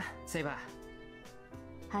ろしくな、セイバ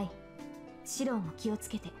ー。はい。シローも気をつ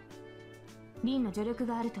けて。リンの助力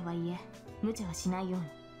があるとはいえ、無茶はしないように。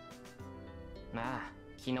なあ、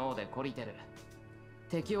昨日で懲りてる。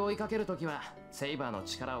敵を追いかけるときはセイバーの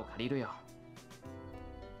力を借りるよ。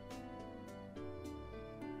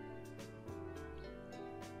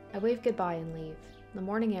I wave goodbye and leave. The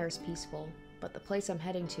morning air is peaceful, but the place I'm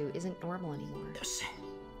heading to isn't normal anymore. よし。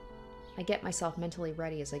I get myself mentally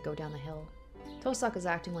ready as I go down the hill. Tosaka is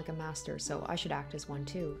acting like a master, so I should act as one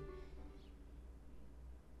too.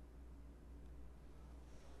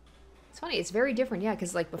 It's funny, it's very different, yeah,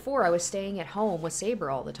 because like before I was staying at home with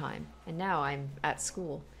Saber all the time, and now I'm at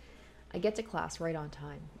school. I get to class right on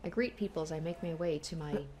time. I greet people as I make my way to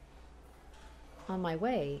my... On my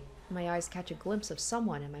way, my eyes catch a glimpse of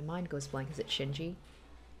someone and my mind goes blank. Is it Shinji?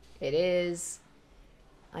 It is.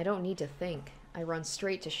 I don't need to think. I run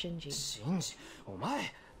straight to Shinji. シンジ、お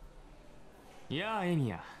前。やあエミ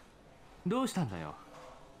ヤ、どうしたんだよ。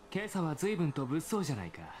今朝は随分と物騒じゃな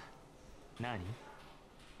いか。何？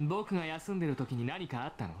僕が休んでる時に何かあ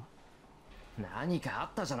ったの？何かあっ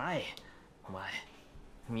たじゃない。お前、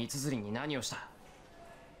三つりに何をした？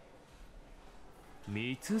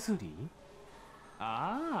三つり？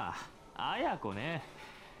ああ、綾子ね。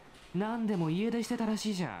何でも家出してたら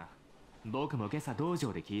しいじゃん。僕も今朝道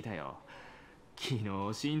場で聞いたよ。昨日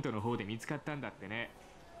信徒の方で見つかったんだってね。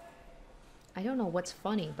I don't know what's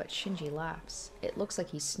funny, but Shinji laughs. It looks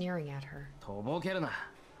like he's sneering at her. とぼけるな。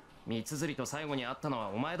三つりと最後に会ったのは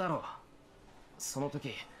お前だろう。その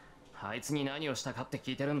時、あいつに何をしたかって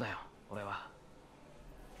聞いてるんだよ、俺は。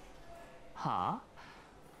はあ？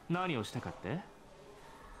何をしたかって？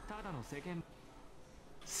ただの世間。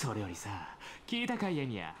それよりさ、聞いたかいエ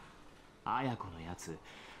ミヤ。綾子のやつ、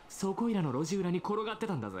そこいらの路地裏に転がって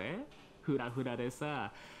たんだぜ。フラフラで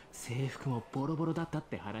さ、制服もボロボロだったっ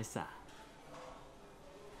て話さ。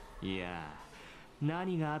いや、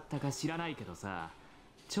何があったか知らないけどさ、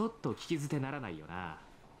ちょっと聞き捨てならないよな。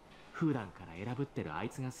普段から選ぶってるあい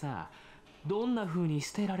つがさ、どんな風に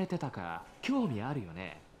捨てられてたか興味あるよ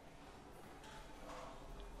ね。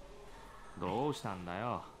どうしたんだ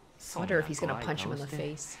よ。Wonder if he's gonna punch him in the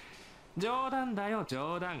face. 冗談だよ、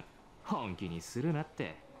冗談。本気にするなっ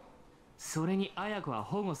て。それに綾子は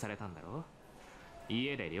保護されたんだろ。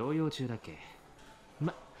家で療養中だっけ。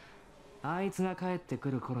ま、あいつが帰って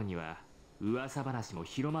くる頃には噂話も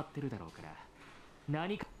広まってるだろうから。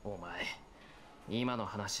何か。お前、今の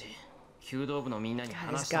話、弓道部のみんなに God,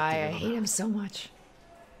 話 this したって guy, い I う hate の him so much.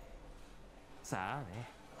 さあね。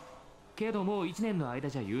けどもう1年の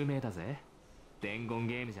間じゃ有名だぜ。伝言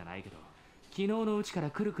ゲームじゃないけど、昨日のうちから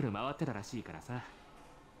くるくる回ってたらしいからさ。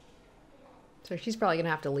So she's probably gonna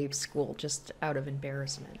have to leave school just out of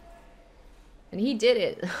embarrassment. And he did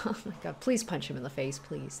it. Oh my god, please punch him in the face,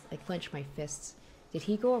 please. I clench my fists. Did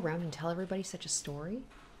he go around and tell everybody such a story?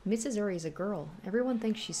 Mrs. Uri is a girl. Everyone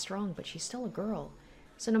thinks she's strong, but she's still a girl.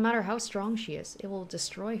 So no matter how strong she is, it will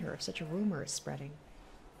destroy her if such a rumor is spreading.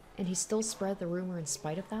 And he still spread the rumor in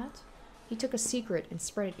spite of that? He took a secret and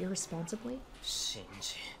spread it irresponsibly? シン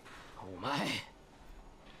ジ、お前。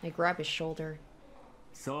I grab his shoulder.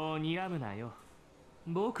 そう睨むなよ。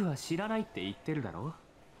僕は知らないって言ってるだろ。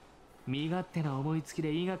身勝手な思いつき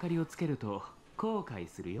で言いがかりをつけると後悔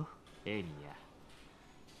するよ、エミヤ。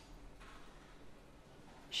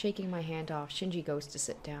Shaking my hand off, Shinji goes to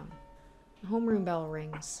sit down. The homeroom bell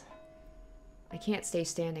rings. I can't stay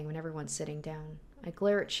standing when everyone's sitting down. I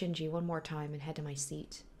glare at Shinji one more time and head to my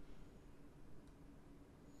seat.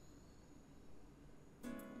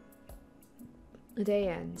 The day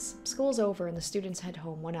ends. School's over and the students head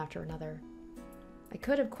home one after another. I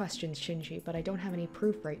could have questioned Shinji, but I don't have any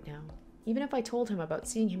proof right now. Even if I told him about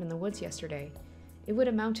seeing him in the woods yesterday, it would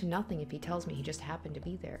amount to nothing if he tells me he just happened to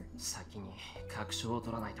be there. 先に確証を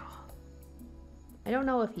取らないと。 I don't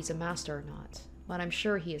know if he's a master or not, but I'm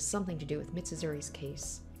sure he has something to do with Mitsuzuri's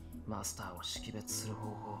case. マスターを識別する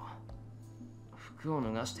方法。服を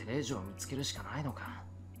脱がしてレイジを見つけるしかないのか。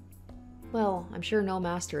 Well, I'm sure no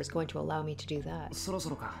master is going to allow me to do that. そろそ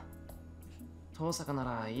ろか。遠坂な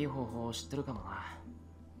らいい方法を知ってるかもな。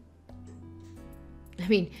 I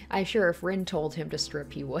mean, I'm sure if Rin told him to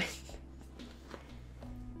strip, he would.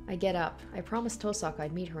 I get up. I promised Tosaka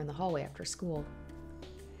I'd meet her in the hallway after school.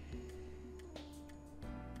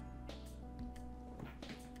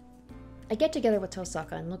 I get together with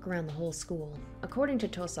Tosaka and look around the whole school. According to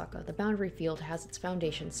Tosaka, the boundary field has its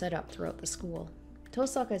foundation set up throughout the school.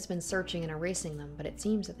 Tosaka has been searching and erasing them, but it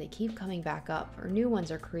seems that they keep coming back up, or new ones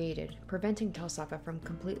are created, preventing Tosaka from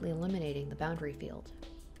completely eliminating the boundary field.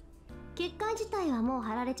 結界自体はもう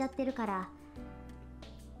貼られちゃってるから、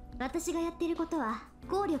私がやってることは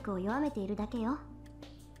効力を弱めているだけよ。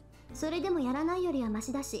それでもやらないよりはマ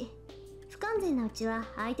シだし、不完全なうちは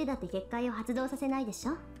相手だって結界を発動させないでし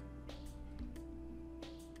ょ。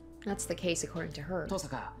 That's the case according to her. 遠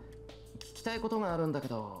坂、聞きたいことがあるんだけ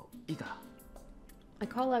ど、いいか。 I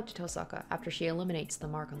call out to Tosaka after she eliminates the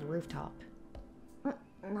mark on the rooftop.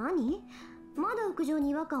 何？まだ屋上に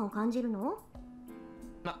違和感を感じるの？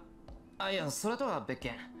いや、それとは別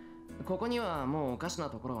件。ここにはもうおかしな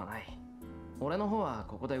ところはない。俺の方は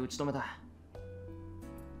ここで打ち止めだ。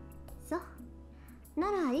そう。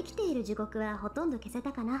なら生きている時刻はほとんど消せ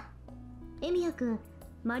たかな。エミヤ君、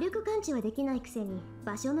魔力感知はできないくせに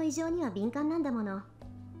場所の異常には敏感なんだもの。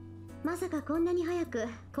まさかこんなに早く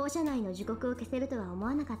校舎内の時刻を消せるとは思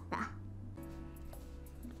わなかった。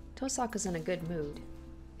 Tosaka's in a good mood.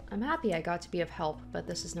 I'm happy I got to be of help, but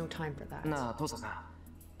this is no time for that. なあ、遠坂。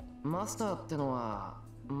マスターってのは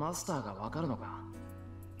マスターがわかるのか？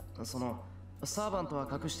そのサーバントは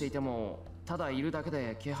隠していてもただいるだけ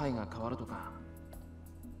で気配が変わるとか。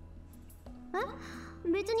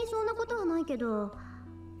別にそんなことはないけど、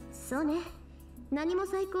そうね。何も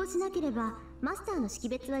再考しなければマスターの識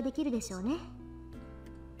別はできるでしょうね。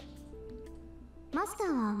マスター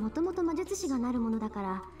はもともと魔術師がなるものだか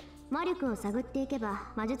ら、魔力を探っていけば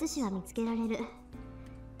魔術師は見つけられる。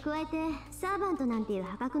加えてサーバントなんていう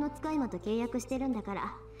破格の使い魔と契約してるんだか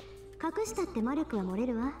ら、隠したって魔力は漏れ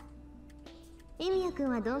るわ。エミヤ君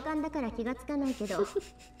は鈍感だから気がつかないけど、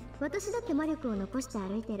私だって魔力を残して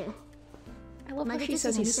歩いてる。 I love how she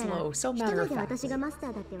says he's slow, so 一 matter 目 of で私 factly. がマスタ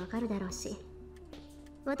ーだってわかるだろうし、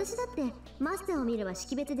私だってマスターを見れば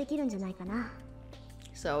識別できるんじゃないかな。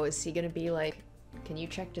 So is he gonna be like, can you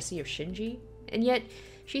check to see if Shinji? And yet,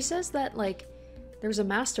 she says that, like, there's a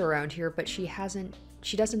master around here, but she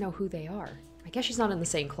doesn't know who they are. I guess she's not in the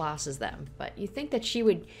same class as them, but you think that she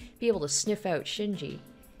would be able to sniff out Shinji.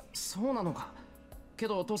 そうなのか。け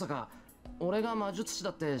ど遠坂、俺が魔術師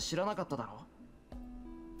だって知らなかっただろ。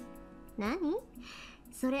何？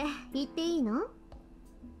それ言っていいの？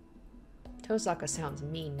 Tosaka sounds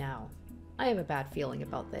mean now. I have a bad feeling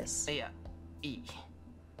about this. いや、いい。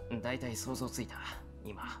だいたい想像ついた、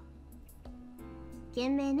今。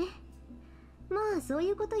賢明ね。まあそう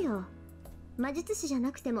いうことよ。魔術師じゃ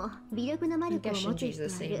なくても微力な魔 I 力を guess 持つ Shinji's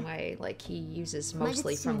人 the はいる。 same way, like he uses 魔 mostly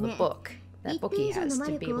術師は from the ね、 book that 一 book 定 he 以上 has の魔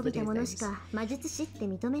to be 力を able 帯 to びた do ものし things. か魔術師って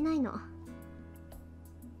認めないの。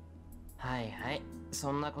はいはい、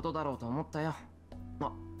そんなことだろうと思ったよ。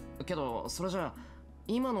けどそれじゃあ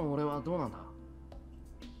今の俺はどうなんだ？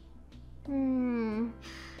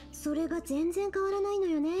それが全然変わらないの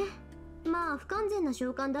よね。まあ不完全な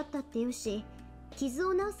召喚だったっていうし、傷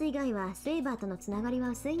を治す以外はセイバーとのつながりは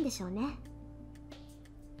薄いんでしょうね。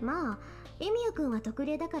まあエミヤ君は特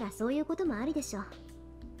例だからそういうこともありでしょう。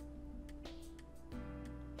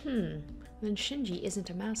Then Shinji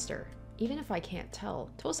isn't a master. Even if I can't tell,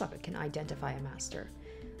 Tosaka can identify a master.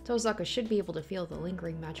 Tosaka should be able to feel the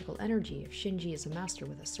lingering magical energy if Shinji is a master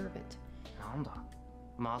with a servant. なんだ、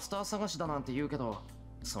マスター探しだなんて言うけど、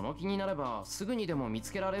その気になればすぐにでも見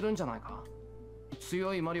つけられるんじゃないか。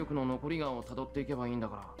強い魔力の残りがをたどっていけばいいんだ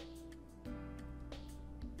から。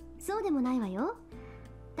そうでもないわよ。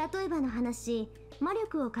例えばの話、魔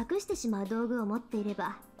力を隠してしまう道具を持っていれ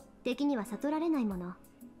ば敵には悟られないもの。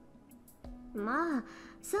まあ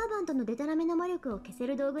サーバントのデタラメな魔力を消せ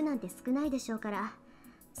る道具なんて少ないでしょうから、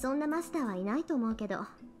そんなマスターはいないと思うけど。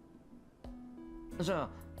じゃ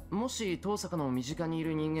あもし遠坂の身近にい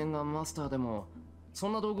る人間がマスターでもそ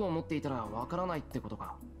んな道具を持っていたらわからないってこと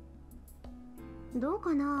か。どう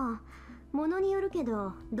かな。ものによるけ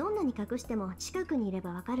ど、どんなに隠しても近くにいれ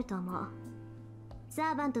ばわかると思う。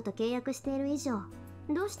サーバントと契約している以上、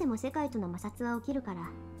どうしても世界との摩擦は起きるから。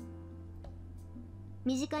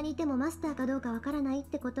身近にいてもマスターかどうかわからないっ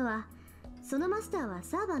てことは、そのマスターは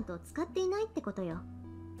サーバントを使っていないってことよ。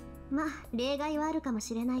まあ例外はあるかも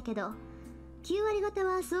しれないけど、9割方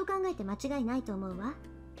はそう考えて間違いないと思うわ。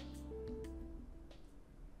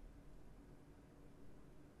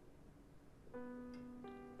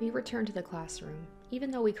We returned to the classroom. Even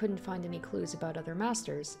though we couldn't find any clues about other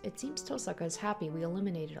masters, it seems Tosaka is happy we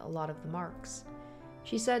eliminated a lot of the marks.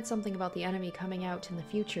 She said something about the enemy coming out in the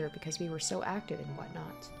future because we were so active and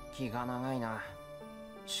whatnot. 気が長いな。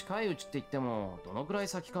近いうちって言ってもどのくらい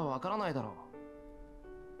先かわからないだろ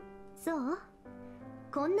そう？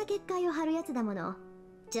こんな結界を張るやつだもの。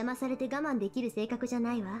邪魔されて我慢できる性格じゃ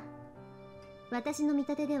ないわ。私の見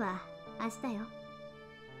立てでは明日よ。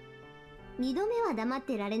2度目は黙っ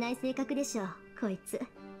てられない性格でしょ、こいつ。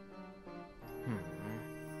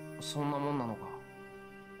そんなもんなのか。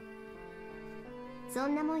そ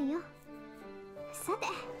んなもんよ。さて、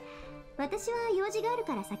私は用事がある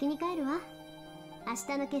から先に帰るわ。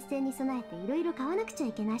明日の決戦に備えていろいろ買わなくちゃ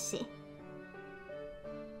いけないし。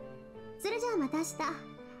それじゃあまた明日。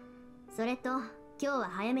それと今日は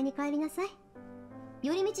早めに帰りなさい。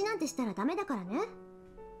寄り道なんてしたらダメだからね。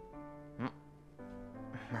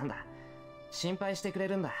なんだ、心配してくれ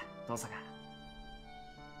るんだ、遠坂。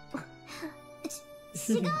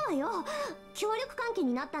違うわよ。協力関係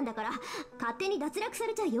になったんだから、勝手に脱落さ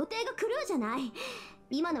れちゃ予定が狂うじゃない。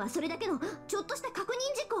今のはそれだけのちょっとした確認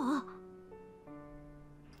事項。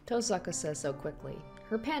Tosaka says so quickly.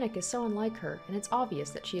 Her panic is so unlike her, and it's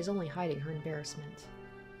obvious that she is only hiding her embarrassment.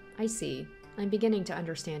 I see. I'm beginning to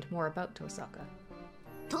understand more about Tosaka.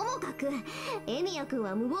 ともかく、エミヤ君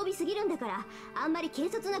は無防備すぎるんだから、あんまり軽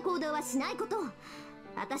率な行動はしないこと。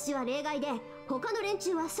私は例外で、他の連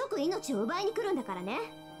中は即命を奪いに来るんだからね。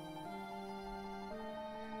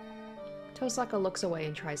Tosaka looks away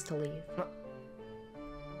and tries to leave.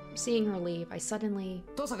 Seeing her leave, I suddenly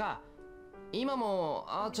遠坂、今も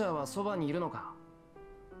アーチャーはそばにいるのか。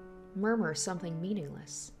murmur something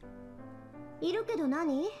meaningless. いるけど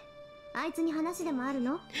何？あいつに話でもある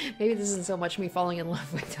の？ Maybe this isn't so much me falling in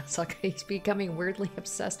love with Tosaka. He's becoming weirdly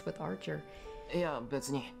obsessed with Archer. いや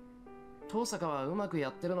別に遠坂はうまくや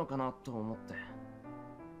ってるのかなと思って。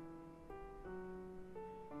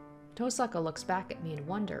Tosaka looks back at me in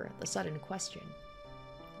wonder at the sudden question.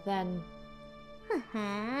 Then は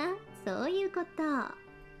は、そういうこと。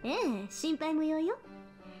ええ、心配無用よ。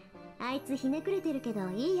あいつひねくれてるけど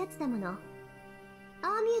いいやつだもの。あ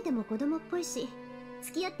あ見えても子供っぽいし、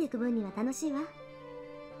付き合っていく分には楽しいわ。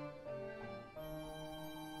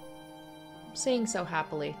saying so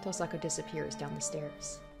happily, Tosaka disappears down the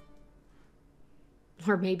stairs.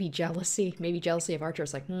 Or maybe jealousy. Maybe jealousy of Archer.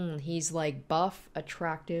 It's like, he's like buff,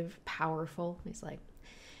 attractive, powerful.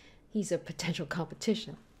 He's a potential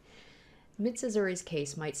competition. Mitsuzuri's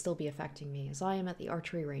case might still be affecting me, as I am at the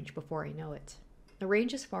archery range before I know it. The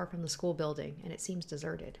range is far from the school building, and it seems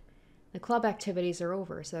deserted. The club activities are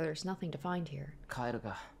over, so there's nothing to find here. 帰る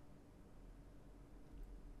か。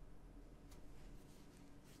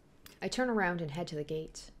I turn around and head to the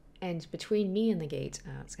gate. And between me and the gate,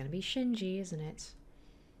 it's gonna be Shinji, isn't it?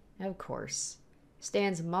 Of course.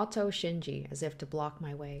 Stands Mato Shinji, as if to block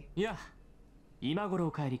my way. いや、今頃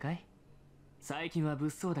お帰りかい？最近は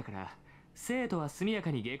物騒だから、生徒は速や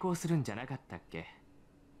かに下校するんじゃなかったっけ？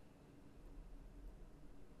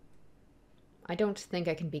 I don't think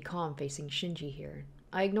I can be calm facing Shinji here.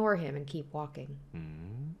 I ignore him and keep walking.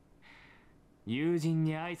 友人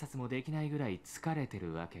に挨拶もできないぐらい疲れて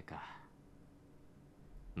るわけか。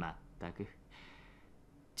まったく。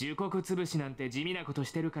呪国潰しなんて地味なこと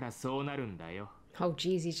してるからそうなるんだよ。Oh,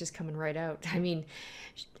 geez, he's just coming right out. I mean,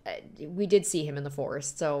 we did see him in the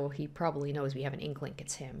forest, so he probably knows we have an inkling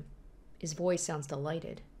it's him. His voice sounds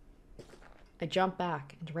delighted. I jump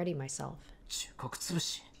back and ready myself. 忠国潰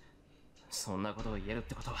し。そんなことを言えるっ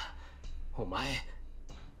てことは、お前。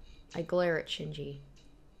I glare at Shinji.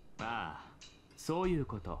 ああ、そういう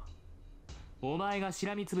こと。お前がし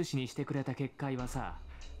らみつぶしにしてくれた結界はさ、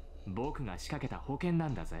僕が仕掛けた保険な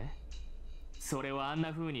んだぜ。それをあん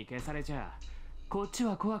な風に消されちゃ、こっち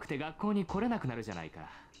は怖くて学校に来れなくなるじゃないか。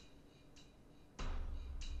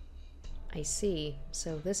I see.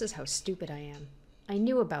 So this is how stupid I am. I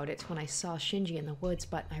knew about it when I saw Shinji in the woods,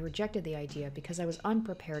 but I rejected the idea because I was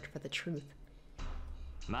unprepared for the truth.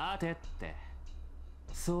 待てって。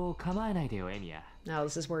そう構えないでよエミヤ。 Now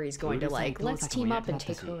this is where he's going to like, let's team up and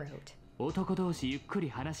take her out. 男同士ゆっくり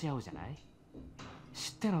話し合おうじゃない。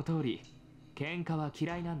知っての通り喧嘩は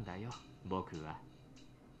嫌いなんだよ僕は。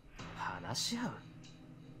話し合う？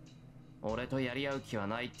俺とやり合う気は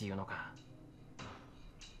ないっていうのか。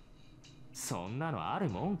そんなのある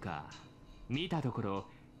もんか。見たところ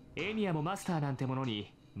エミヤもマスターなんてもの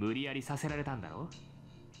に無理やりさせられたんだろ。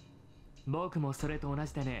僕もそれと同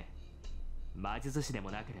じでね。魔術師で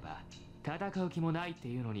もなければ戦う気もないって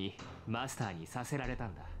いうのにマスターにさせられた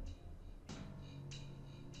んだ。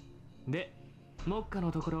で目下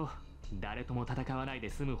のところ誰とも戦わないで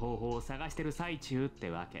済む方法を探してる最中って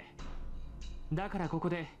わけだから、ここ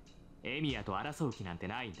でエミヤと争う気なんて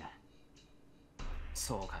ないんだ。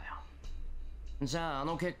そうかよ。じゃああ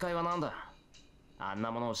の結界は何だ？あん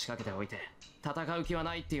なものを仕掛けておいて戦う気は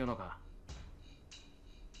ないっていうのか。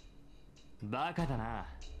バカだな。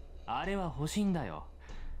あれは欲しいんだよ。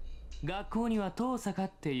学校には遠坂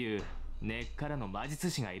っていう根っからの魔術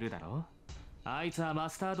師がいるだろ。あいつはマ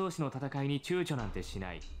スター同士の戦いに躊躇なんてし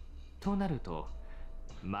ない。となると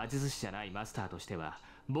魔術師じゃないマスターとしては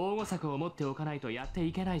防護策を持っておかないとやって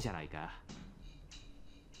いけないじゃないか。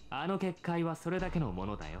あの結界はそれだけのも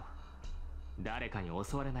のだよ。誰かに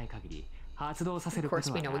襲われない限り発動させ Of るこ course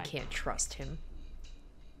と we は know な we い。 can't trust him.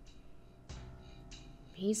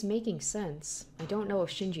 He's making sense. I don't know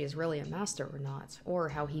if Shinji is really a master or not, or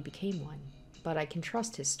how he became one, but I can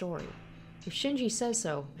trust his story. If Shinji says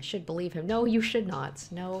so, I should believe him. No, you should not.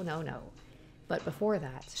 No, no, no. But before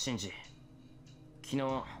that... シンジ、昨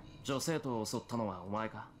日女生徒を襲ったのはお前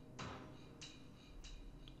か？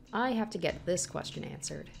 I have to get this question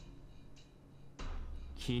answered.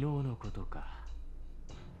 昨日のことか。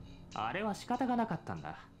あれは仕方がなかったん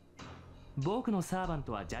だ。僕のサーバン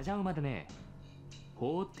トはジャジャ馬でね。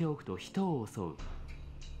放っておくと人を襲う。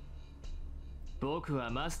僕は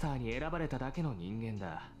マスターに選ばれただけの人間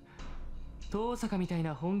だ。遠坂みたい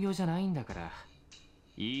な本業じゃないんだから、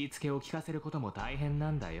言いつけを聞かせることも大変な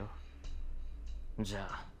んだよ。じゃ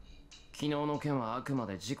あ昨日の件はあくま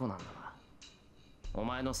で事故なんだな。お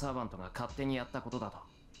前のサーバントが勝手にやったことだと。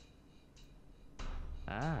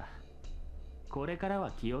ああ、これからは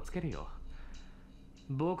気をつけるよ。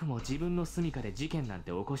僕も自分の住処で事件なんて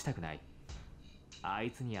起こしたくない。あ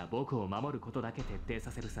いつには僕を守ることだけ徹底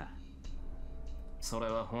させるさ。それ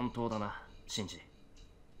は本当だな、シンジ。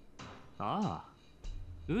ああ、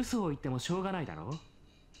嘘を言ってもしょうがないだろ。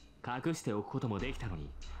隠しておくこともできたの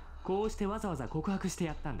に、こうしてわざわざ告白して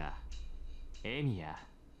やったんだ。エミヤ、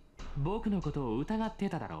僕のことを疑って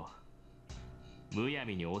ただろう。むや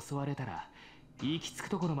みに襲われたら行き着く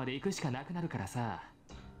ところまで行くしかなくなるからさ、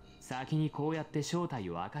先にこうやって正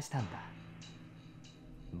体を明かしたんだ。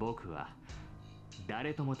僕は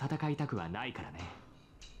誰とも戦いたくはないからね。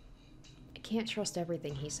I can't trust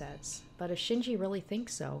everything he says, but if Shinji really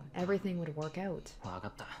thinks so, everything would work out. わか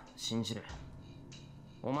った、信じる。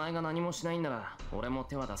お前が何もしないんなら俺も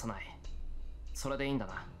手は出さない。それでいいんだ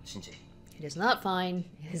な、シンジ。It is not fine.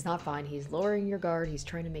 It is not fine. He's lowering your guard. He's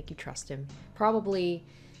trying to make you trust him. Probably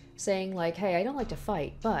saying like, hey, I don't like to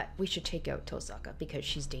fight, but we should take out Tosaka because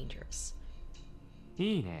she's dangerous.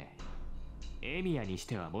 いいね。エミヤにし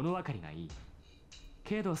ては物分かりがいい。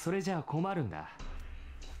けどそれじゃあ困るんだ。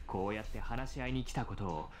こうやって話し合いに来たこと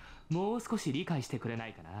をもう少し理解してくれな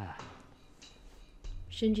いかな。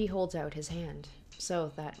Shinji holds out his hand. So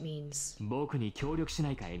that means... 僕に協力し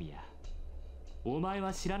ないかエミヤ。お前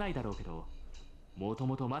は知らないだろうけど、もと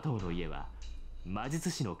もとマトウの家は魔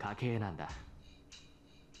術師の家系なんだ。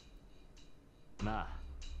まあ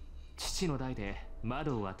父の代でマ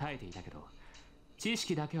ドウは耐えていたけど、知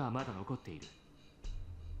識だけはまだ残っている。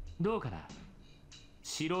どうかな。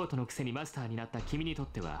素人のくせにマスターになった君にとっ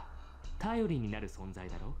ては頼りになる存在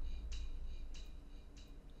だろ。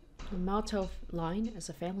 The Mato line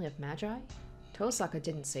is a family of magi? Tosaka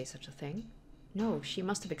didn't say such a thing. No, she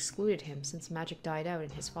must have excluded him since magic died out in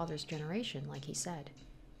his father's generation, like he said.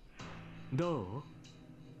 どう？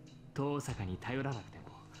遠坂に頼らなくても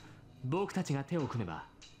僕たちが手を組めば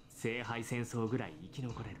聖杯戦争ぐらい生き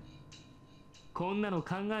残れる。こんなの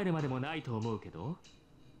考えるまでもないと思うけど。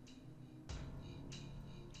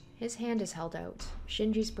 His hand is held out.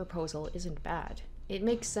 Shinji's proposal isn't bad. It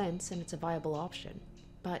makes sense and it's a viable option.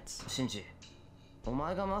 But... シンジ、お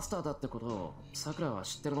前がマスターだってことをさくらは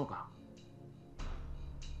知ってるのか？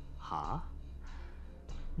はあ？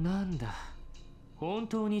なんだ、本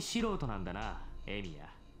当に素人なんだな、エミヤ。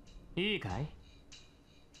いいかい？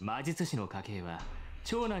魔術師の家系は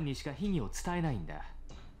長男にしか秘技を伝えないんだ。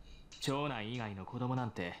長男以外の子供な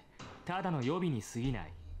んてただの予備に過ぎな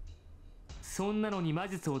い。そんなのに魔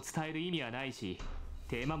術を伝える意味はないし、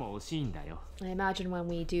手間も惜しいんだよ。 I imagine when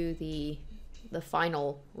we do the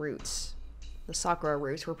final routes, the Sakura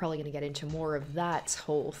routes, we're probably going to get into more of that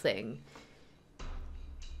whole thing.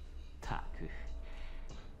 たく、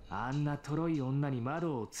あんなとろい女に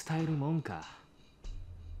窓を伝えるもんか。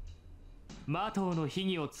マトウの秘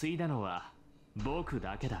技を継いだのは僕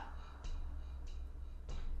だけだ。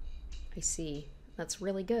 I see. That's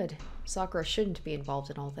really good. Sakura shouldn't be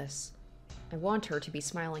involved in all this. I want her to be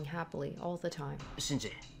smiling happily all the time. シン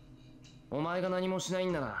ジ、お前が何もしない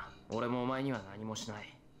んなら俺もお前には何もしな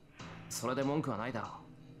い。それで文句はないだろう。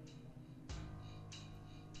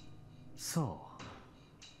そ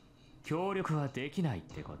う。協力はできないっ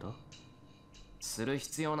てこと？する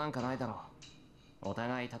必要なんかないだろう。お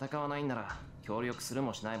互い戦わないんなら協力する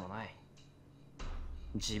もしないもない。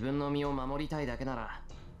自分の身を守りたいだけなら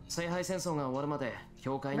聖杯戦争が終わるまで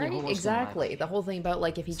教会に保 Right? 護してもらえばい Exactly. い。 The whole thing about,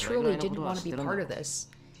 like, if he truly didn't want to be part of this,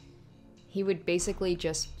 he would basically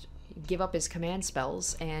just give up his command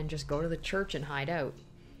spells and just go to the church and hide out.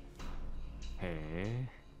 へえ。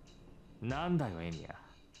なんだよエミヤ。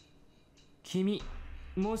君、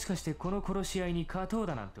もしかしてこの殺し合いに勝とう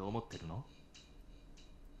だなんて思ってるの？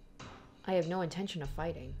 I have no intention of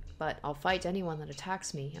fighting, but I'll fight anyone that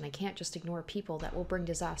attacks me, and I can't just ignore people that will bring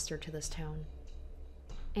disaster to this town.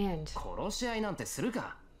 And 殺し合いなんてする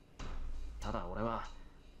か。ただ俺は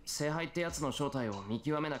聖杯ってやつの正体を見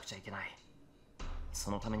極めなくちゃいけない。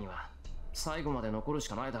そのためには最後まで残るし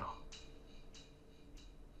かないだろう。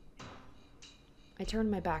 I turned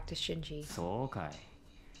my back to Shinji. そうかい。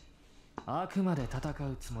あくまで戦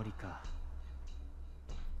うつもりか。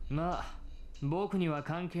まあ、僕には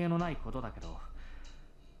関係のないことだけど、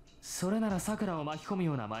それならさくらを巻き込む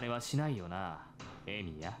ような真似はしないよな、エ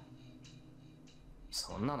ミヤ。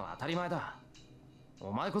そんなの当たり前だ。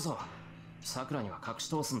お前こそさくらには隠し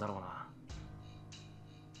通すんだろ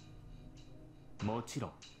うな。もちろ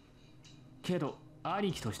ん。けど、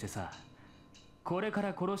兄貴としてさ、これか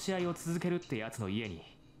ら殺し合いを続けるってやつの家に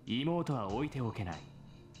妹は置いておけない。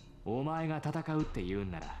お前が戦うって言う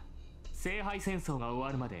んなら、聖杯戦争が終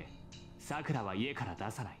わるまでさくらは家から出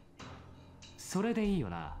さない。それでいいよ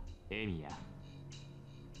な、エミヤ。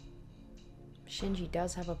 Shinji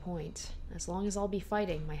does have a point. As long as I'll be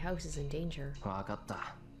fighting, my house is in danger. わかっ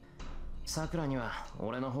た。さくらには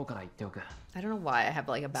俺の方から言っておく。 I don't know why I have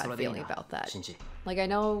like a bad それでいい feeling な about that. シンジ。 Like, I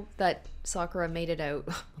know that Sakura made it out.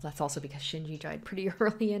 Well, that's also because Shinji died pretty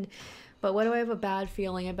early in. But why do I have a bad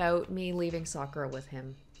feeling about me leaving Sakura with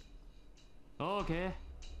him? オーケー。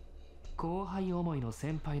後輩思いの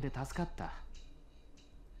先輩で助かった。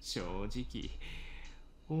正直、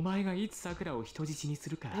お前がいつさくらを人質にす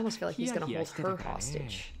るか I almost feel like ヒ he's ヤ gonna ヒヤ hold してた her からね。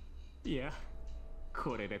 hostage. いや、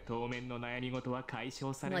これで当面の悩み事は解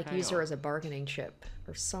消さ And れ like たよ。 use her as a bargaining chip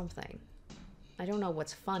or something. I don't know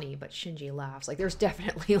what's funny, but Shinji laughs. Like there's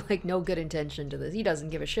definitely like no good intention to this. He doesn't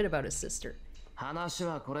give a shit about his sister. 話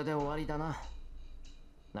はこれで終わりだな。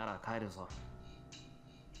なら帰るぞ。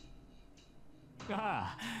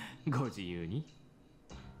ああ、ご自由に。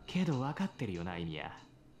けど分かってるよな、意味や。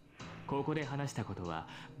ここで話したことは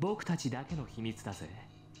僕たちだけの秘密だぜ。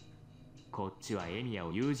こっちはエミヤ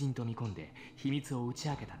を友人と見込んで秘密を打ち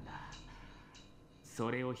明けたんだ。そ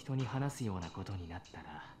れを人に話すようなことになった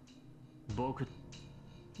ら、僕。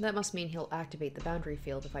 That must mean he'll activate the boundary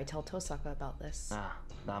field if I tell Tosaka about this. ああ、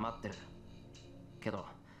黙ってる。けど、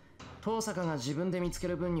遠坂が自分で見つけ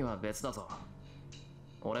る分には別だぞ。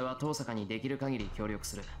俺は遠坂にできる限り協力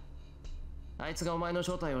する。あいつがお前の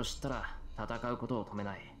正体を知ったら戦うことを止め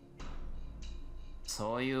ない。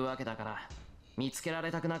そういうわけだから、見つけら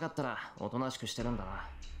れたくなかったらおとなしくしてるんだな。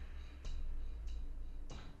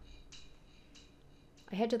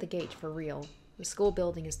I head to the gate for real. The school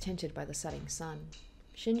building is tinted by the setting sun.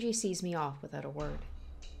 Shinji sees me off without a word.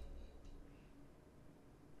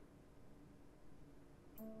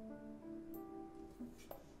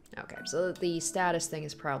 Okay, so the status thing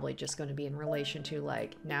is probably just going to be in relation to,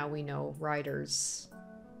 like, now we know Ryder's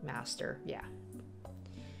master. Yeah.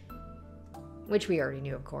 Which we already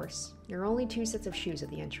knew, of course. There are only 2 sets of shoes at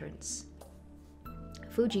the entrance.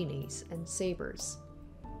 Fujini's and Saber's.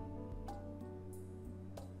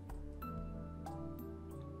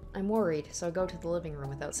 I'm worried, so I go to the living room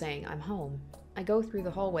without saying I'm home. I go through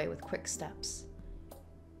the hallway with quick steps.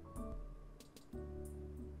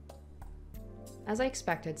 As I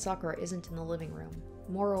expected, Sakura isn't in the living room.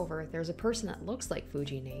 Moreover, there's a person that looks like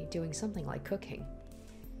Fujine doing something like cooking.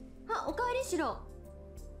 あ、おかえりしろ。ん？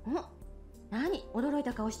何？驚い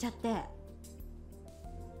た顔しちゃって。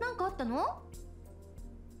なんかあったの？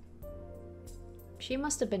 She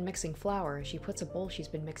must have been mixing flour as she puts a bowl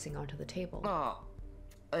she's been mixing onto the table. あ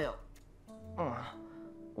あ、いや、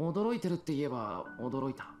驚いてるって言えば驚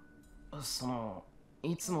いた。その、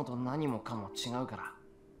いつもと何もかも違うか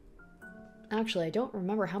ら。Actually, I don't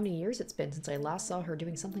remember how many years it's been since I last saw her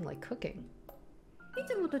doing something like cooking. い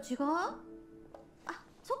つもと違う？あ、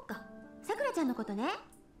そっか。さくらちゃんのことね。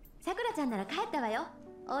さくらちゃんなら帰ったわよ。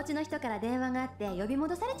お家の人から電話があって呼び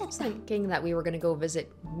戻されちゃった。Thinking that we were gonna go visit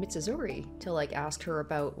Mitsuzuri to like ask her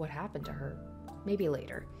about what happened to her. Maybe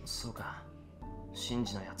later. そうか。シン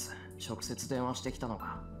ジのやつ、直接電話してきたの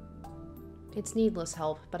か。It's needless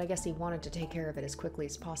help, but I guess he wanted to take care of it as quickly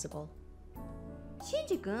as possible. シン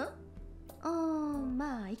ジ君？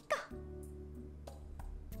まあいっか。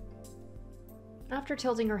After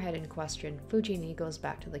tilting her head in question, Fujini goes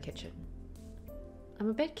back to the kitchen. I'm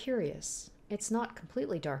a bit curious. It's not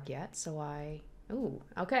completely dark yet, so Ooh,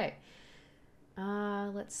 okay.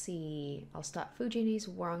 Let's see. I'll stop Fujini's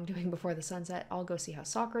wrongdoing before the sunset. I'll go see how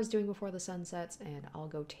Sakura's doing before the sun sets, and I'll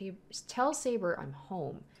go tell Saber I'm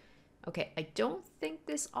home. Okay, I don't think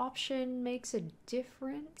this option makes a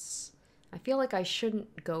difference. I feel like I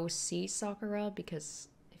shouldn't go see Sakura because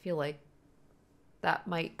I feel like that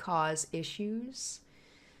might cause issues.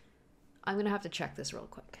 I'm gonna have to check this real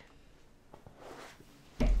quick.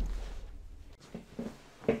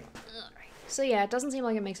 So yeah, it doesn't seem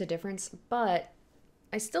like it makes a difference, but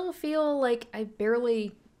I still feel like I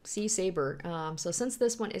barely see Saber. So since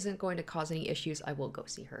this one isn't going to cause any issues, I will go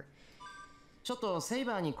see her. ちょっとセイ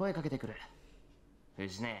バーに声かけてくる。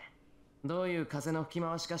藤ね、どういう風の吹き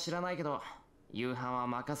回しか知らないけど、夕飯は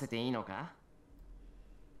任せていいのか？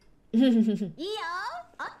いいよ、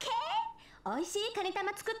オッケー。美味しいカニ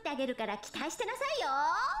玉作ってあげるから期待してなさいよ。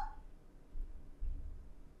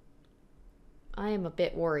I am a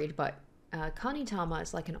bit worried, but Kanitama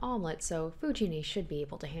is like an omelet, so Fujini should be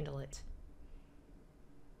able to handle it.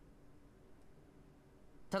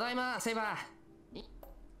 ただいま、セイバー。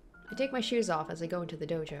I take my shoes off as I go into the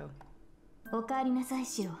dojo. おかえりなさい、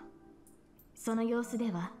シロ。その様子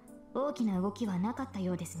では大きな動きはなかった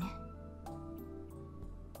ようですね。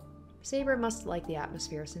Saber must like the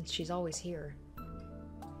atmosphere since she's always here.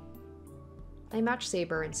 I match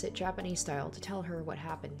Saber and sit Japanese style to tell her what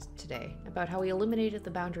happened today, about how we eliminated the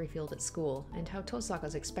boundary field at school, and how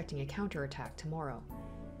Tosaka's expecting a counterattack tomorrow.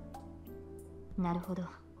 なるほど。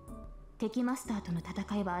敵マスターとの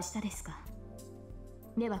戦いは明日ですか。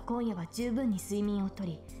では今夜は十分に睡眠をと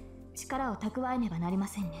り、力を蓄えねばなりま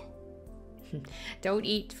せんね。Don't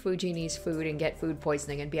eat Fujini's food and get food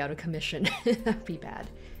poisoning and be out of commission. That'd be bad.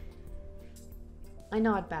 I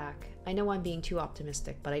nod back. I know I'm being too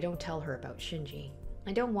optimistic, but I don't tell her about Shinji.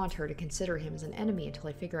 I don't want her to consider him as an enemy until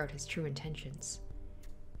I figure out his true intentions.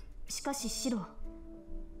 しかしシロ、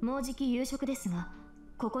もうじき夕食ですが、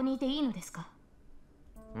ここにいていいのですか？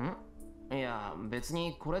いや、別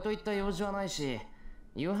にこれといった用事はないし、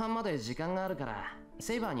夕飯まで時間があるから、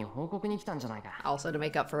セイバーに報告に来たんじゃないか。Also to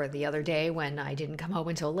make up for the other day when I didn't come home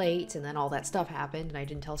until late, and then all that stuff happened, and I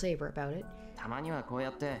didn't tell Saber about it. たまにはこうや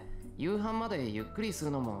って夕飯までゆっくりす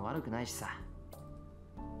るのも悪くないしさ。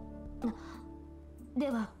で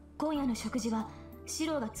は今夜の食事はシ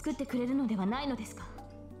ロが作ってくれるのではないのですか？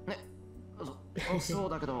ね、そう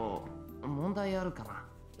だけど問題あるかな。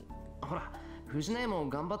ほら、藤姉も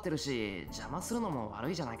頑張ってるし、邪魔するのも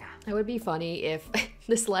悪いじゃないか。It would be funny if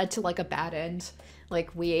this led to like a bad end.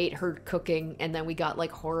 Like we ate her cooking and then we got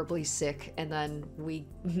like horribly sick and then we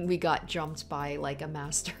got jumped by like a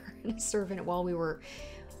master and a servant while we were,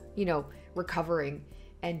 you know, recovering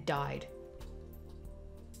and died.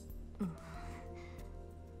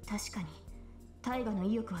 確かに大河の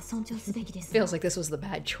意欲は尊重すべきです。 Feels like this was the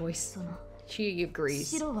bad choice. She agrees.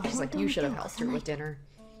 She's like, you should have helped her with dinner.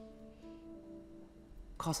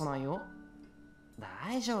 貸さないよ。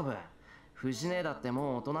大丈夫。藤姉だって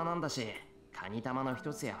もう大人なんだし、カニ玉の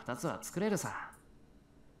一つや二つは作れるさ。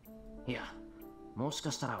いや、もし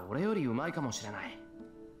かしたら俺よりうまいかもしれない。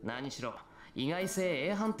何しろ、意外性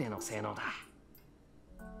A 判定の性能だ。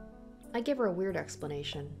I give her a weird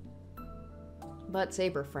explanation. But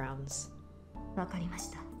Saber frowns. わかりまし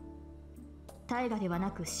た。大河では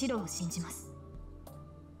なくシロを信じます。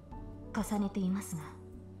重ねていますが、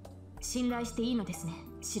信頼していいのですね、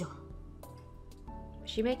シロ。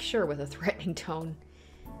She makes sure with a threatening tone.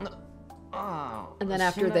 ああ。 And then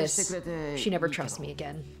after this, she never trusts me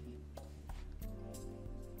again.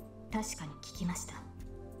 確かに聞きました。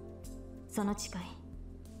その誓い、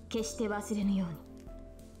決して忘れぬように。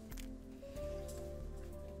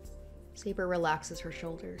Saber relaxes her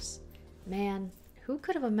shoulders. Man, who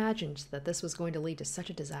could have imagined that this was going to lead to such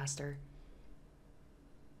a disaster?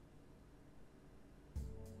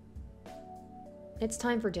 It's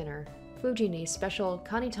time for dinner. Fujini's special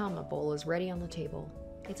Kanitama bowl is ready on the table.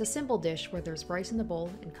 It's a simple dish where there's rice in the bowl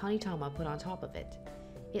and kanitama put on top of it.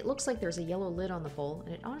 It looks like there's a yellow lid on the bowl,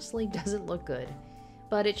 and it honestly doesn't look good.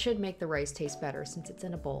 But it should make the rice taste better since it's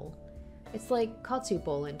in a bowl. It's like katsu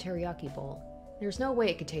bowl and teriyaki bowl. There's no way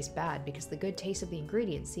it could taste bad because the good taste of the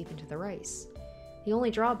ingredients seep into the rice. The only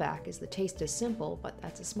drawback is the taste is simple, but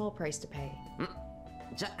that's a small price to pay.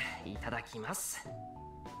 じゃあいただきます。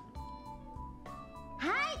は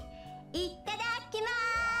い、いただきます。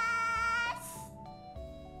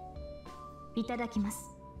いただきます。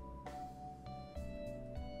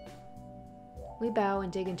 We bow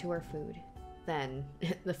and dig into our food. Then,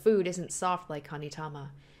 the food isn't soft like kanitama.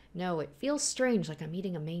 No, it feels strange like I'm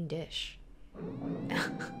eating a main dish.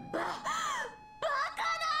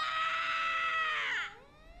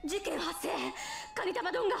 事件発生。カニ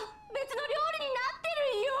玉丼が別の料理になって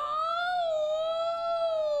るよ。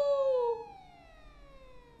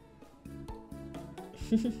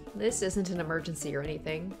 This isn't an emergency or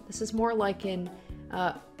anything. This is more like an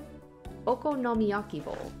okonomiyaki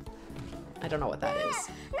bowl. I don't know what that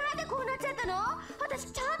is. なんでこうなっちゃったの？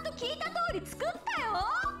私ちゃんと聞いた通り作ったよ。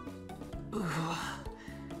うわ、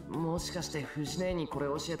もしかして藤姉にこれ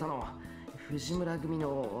教えたの藤村組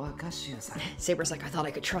の若衆さん。 Saber's like, I thought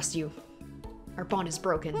I could trust you. Our bond is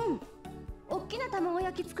broken. 大きな卵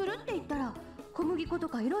焼き作るって言ったら小麦粉と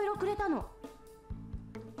かいろいろくれたの。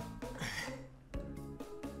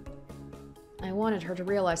 I wanted her to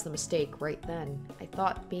realize the mistake right then. I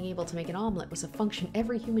thought being able to make an omelet was a function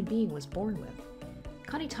every human being was born with.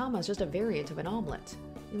 Kanitama is just a variant of an omelet.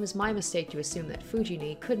 It was my mistake to assume that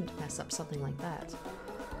Fujini couldn't mess up something like that.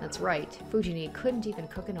 That's right, Fujini couldn't even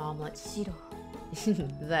cook an omelet. 白。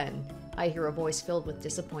 Then, I hear a voice filled with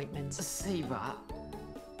disappointment. セイバ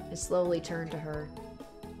I slowly turn to her.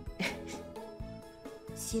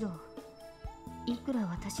 白。いくら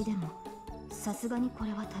私でもさすがにこ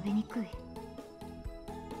れは食べにくい。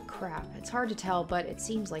 Crap, it's hard to tell, but it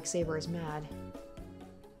seems like Saber is mad.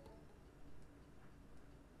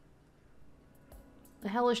 The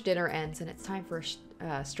hellish dinner ends and it's time for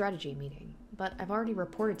a strategy meeting. But I've already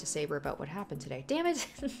reported to Saber about what happened today. Damn it!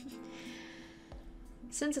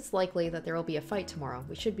 Since it's likely that there will be a fight tomorrow,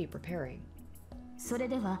 we should be preparing. それ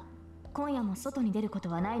では今夜も外に出ること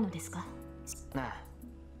はないのですか？なあ、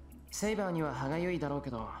セイバーには歯がゆいだろう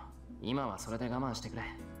けど、今はそれで我慢してくれ。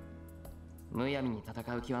むやみに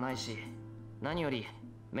戦う気はないし、何より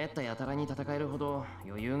めったやたらに戦えるほど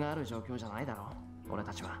余裕がある状況じゃないだろう、俺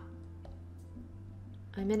たちは。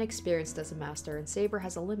I'm inexperienced as a master, and Saber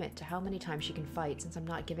has a limit to how many times she can fight since I'm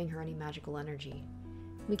not giving her any magical energy.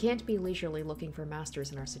 We can't be leisurely looking for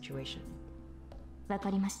masters in our situation. わか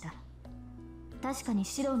りました。確かに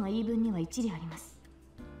白の言い分には一理あります。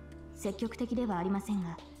積極的ではありません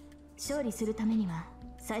が、勝利するためには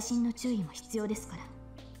細心の注意も必要ですから。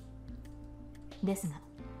ですが、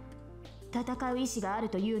戦う意志がある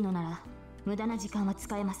というのなら無駄な時間は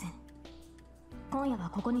使えません。今夜は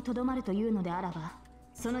ここに留まるというのであらば、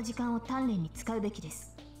その時間を鍛錬に使うべきで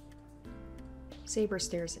す。 Saber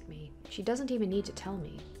stares at me. She doesn't even need to tell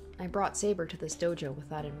me. I brought Saber to this dojo with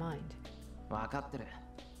that in mind. わかってる。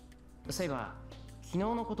セイバー、昨日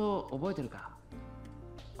のこと覚えてるか？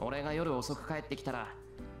俺が夜遅く帰ってきたら、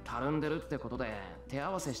たるんでるってことで手合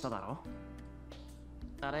わせしただろ？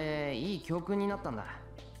あれ、いい教訓になったんだ。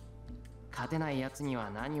勝てない奴に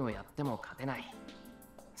は何をやっても勝てない。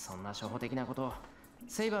そんな初歩的なこと、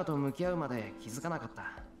セイバーと向き合うまで気づかなかった。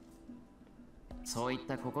そういっ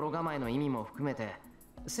た心構えの意味も含めて、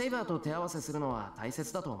セイバーと手合わせするのは大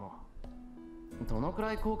切だと思う。どのく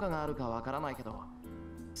らい効果があるかわからないけど、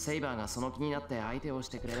セイバーがその気になって相手をし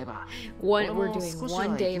てくれれば、We're doing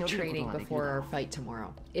one day of training before our fight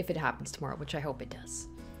tomorrow. If it happens tomorrow, which I hope it does.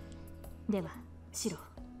 では、白。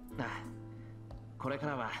ああ、これか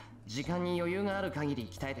らは時間に余裕がある限り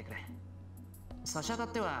鍛えてくれ。差し当たっ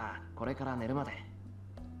てはこれから寝るまで。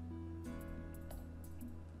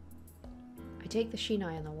I take the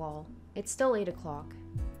shinai on the wall. It's still 8 o'clock.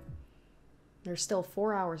 There's still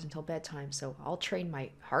 4 hours until bedtime, so I'll train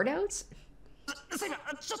my heart out? セイバ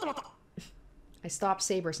ー、ちょっと待った。I stop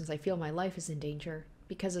Saber since I feel my life is in danger,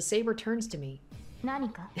 because a Saber turns to me. 何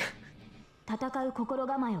か戦う心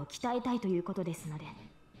構えを鍛えたいということですので、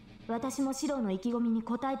私も白の意気込みに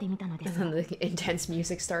応えてみたのです。 And then the intense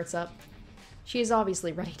music starts up. She is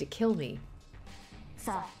obviously ready to kill me.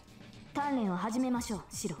 さあ、鍛錬を始めましょう、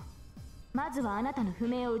白。まずはあなたの不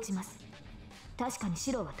明を打ちます。確かに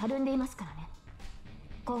白はたるんでいますからね。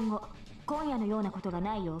今後、今夜のようなことが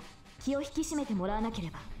ないよう気を引き締めてもらわなけれ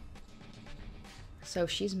ば。 So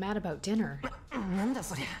she's mad about dinner. なんだ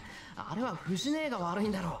そりゃ、あれは藤姉が悪い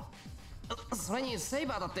んだろう。それにセイ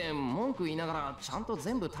バーだって文句言いながらちゃんと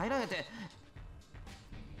全部平らげて。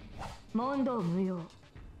問答無用。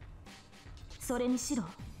それにしろ、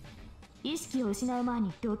意識を失う前に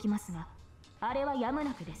言っておきますが、あれはやむ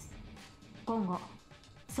なくです。今後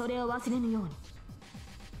それを忘れぬように。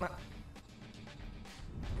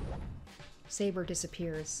Saber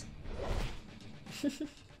disappears.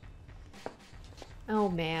 Oh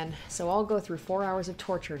man, so I'll go through 4 hours of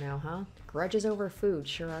torture now, huh? Grudges over food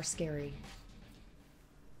sure are scary.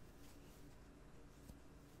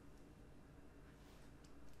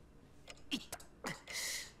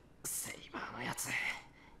 セイバーのやつ、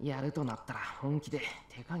やるとなったら本気で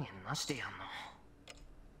手加減なしでやんの。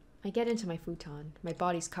I get into my futon. My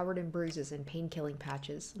body's covered in bruises and pain-killing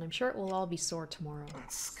patches, and I'm sure it will all be sore tomorrow.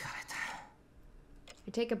 疲れた。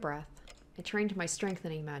I take a breath. I trained my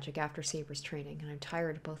strengthening magic after Saber's training, and I'm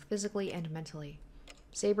tired both physically and mentally.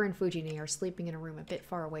 Saber and Fujine are sleeping in a room a bit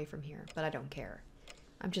far away from here, but I don't care.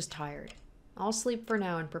 I'm just tired. I'll sleep for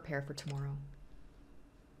now and prepare for tomorrow.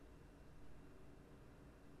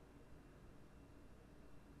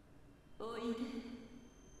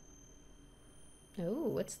 Oh,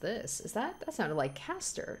 what's this? That sounded like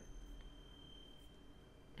Castor.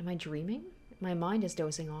 Am I dreaming? My mind is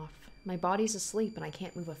dozing off. My body's asleep and I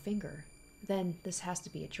can't move a finger. Then this has to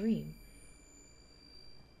be a dream.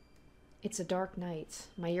 It's a dark night.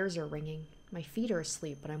 My ears are ringing. My feet are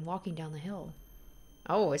asleep, but I'm walking down the hill.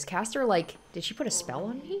 Oh, is Castor like... Did she put a spell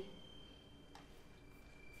on me?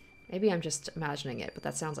 Maybe I'm just imagining it, but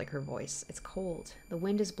that sounds like her voice. It's cold. The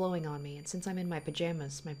wind is blowing on me, and since I'm in my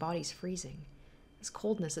pajamas, my body's freezing. This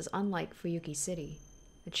coldness is unlike Fuyuki City.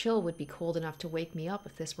 The chill would be cold enough to wake me up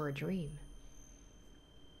if this were a dream.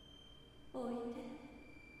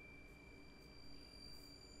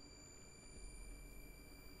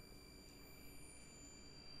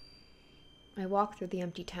 I walk through the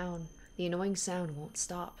empty town. The annoying sound won't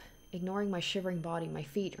stop. Ignoring my shivering body, my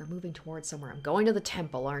feet are moving towards somewhere. I'm going to the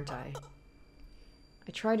temple, aren't I?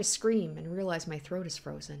 I try to scream and realize my throat is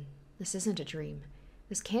frozen. This isn't a dream.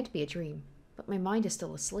 This can't be a dream. But my mind is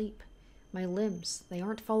still asleep. My limbs, they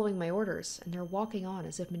aren't following my orders, and they're walking on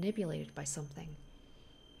as if manipulated by something.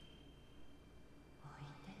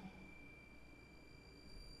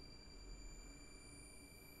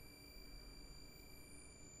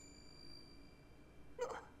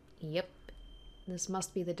 Yep. This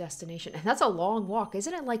must be the destination. And that's a long walk.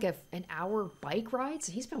 Isn't it like an hour bike ride?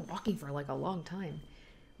 So he's been walking for like a long time.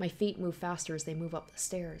 My feet move faster as they move up the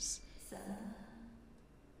stairs.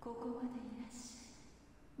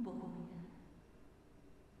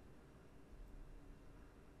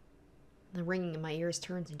 The ringing in my ears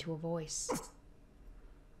turns into a voice.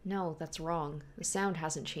 No, that's wrong. The sound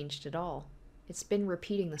hasn't changed at all. It's been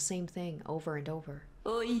repeating the same thing over and over.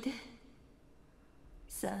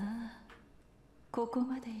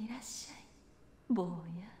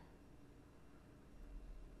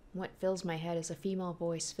 What fills my head is a female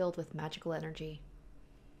voice filled with magical energy.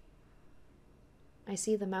 I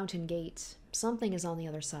see the mountain gate. Something is on the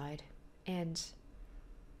other side. And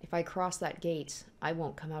if I cross that gate, I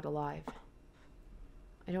won't come out alive.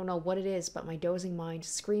 I don't know what it is, but my dozing mind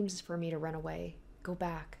screams for me to run away. Go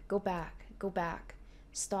back, go back, go back.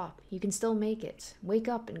 Stop. You can still make it. Wake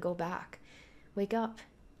up and go back. Wake up.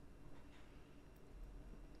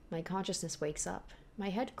 My consciousness wakes up. My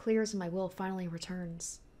head clears and my will finally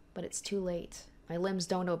returns. But it's too late. My limbs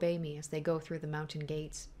don't obey me as they go through the mountain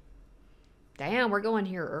gates. Damn, we're going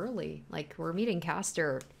here early. Like, we're meeting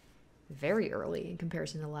Castor very early in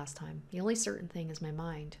comparison to the last time. The only certain thing is my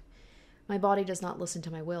mind. My body does not listen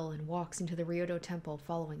to my will and walks into the Ryodo temple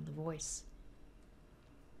following the voice.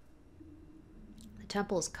 The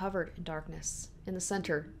temple is covered in darkness. In the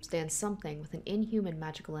center stands something with an inhuman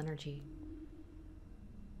magical energy.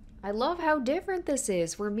 I love how different this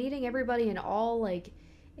is. We're meeting everybody in all, like,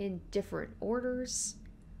 in different orders.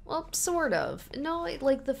 Well, sort of. No,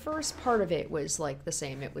 like, the first part of it was, like, the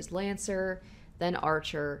same. It was Lancer, then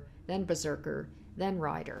Archer, then Berserker, then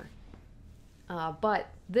Rider. But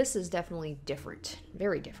this is definitely different.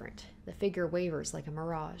 Very different. The figure wavers like a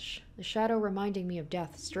mirage. The shadow reminding me of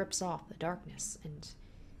death strips off the darkness.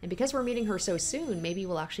 And because we're meeting her so soon, maybe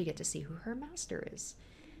we'll actually get to see who her master is.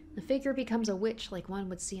 The figure becomes a witch like one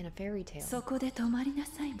would see in a fairy tale.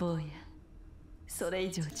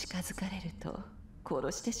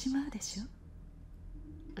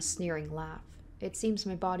 A sneering laugh. It seems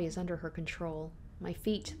my body is under her control. My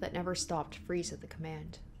feet that never stopped freeze at the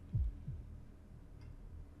command.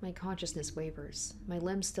 My consciousness wavers. My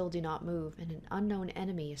limbs still do not move, and an unknown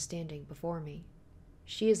enemy is standing before me.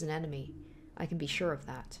 She is an enemy. I can be sure of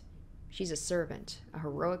that. She's a servant, a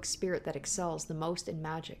heroic spirit that excels the most in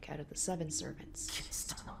magic out of the 7 servants.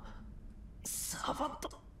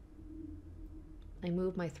 I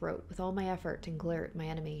move my throat with all my effort and glare at my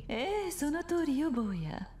enemy. ええ、その通りよ、坊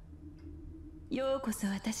や。ようこそ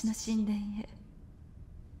私の神殿へ。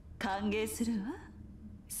歓迎するわ、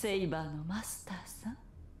セイバーのマスターさん。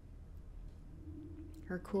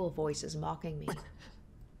Her cool voice is mocking me.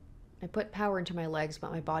 I put power into my legs,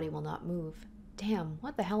 but my body will not move. Damn,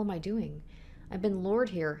 what the hell am I doing? I've been lured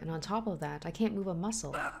here, and on top of that, I can't move a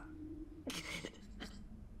muscle.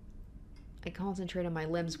 I concentrate on my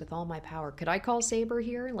limbs with all my power. Could I call Saber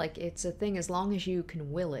here? Like, it's a thing as long as you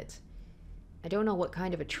can will it. I don't know what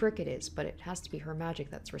kind of a trick it is, but it has to be her magic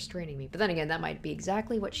that's restraining me. But then again, that might be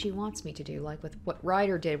exactly what she wants me to do, like with what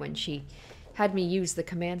Ryder did when she had me use the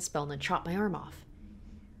command spell and then chop my arm off.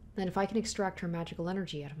 Then if I can extract her magical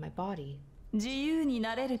energy out of my body... 自由に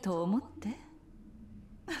なれると思って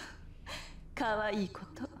かわいいこ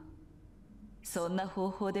と。そんな方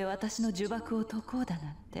法で私の呪縛を解こうだ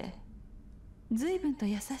なんて随分と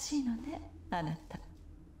優しいのね、あなた。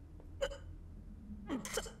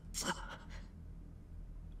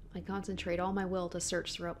I concentrate all my will to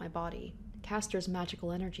search throughout my body. Castor's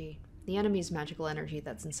magical energy, the enemy's magical energy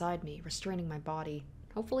that's inside me, restraining my body.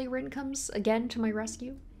 Hopefully Rin comes again to my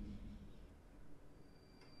rescue.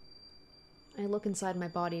 I look inside my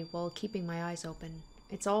body while keeping my eyes open.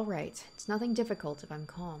 It's all right. It's nothing difficult if I'm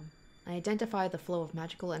calm. I identify the flow of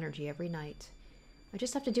magical energy every night. I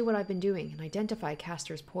just have to do what I've been doing and identify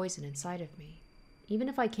Castor's poison inside of me. Even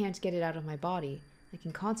if I can't get it out of my body, I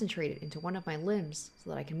can concentrate it into one of my limbs so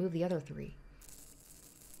that I can move the other three.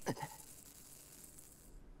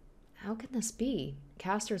 How can this be?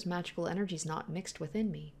 Castor's magical energy is not mixed within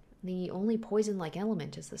me. The only poison-like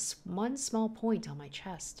element is this one small point on my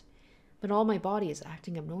chest. But all my body is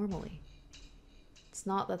acting abnormally. It's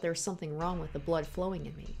not that there's something wrong with the blood flowing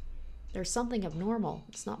in me. There's something abnormal.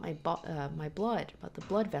 It's not my blood, but the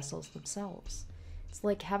blood vessels themselves. It's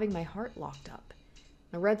like having my heart locked up.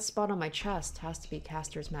 The red spot on my chest has to be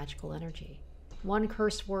Castor's magical energy. One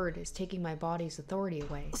cursed word is taking my body's authority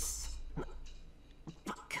away.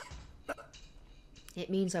 It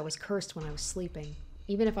means I was cursed when I was sleeping.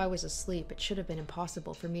 Even if I was asleep, it should have been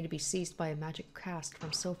impossible for me to be seized by a magic cast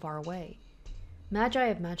from so far away. Magi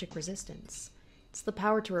have magic resistance. It's the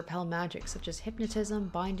power to repel magic such as hypnotism,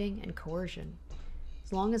 binding, and coercion.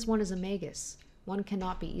 As long as one is a magus, one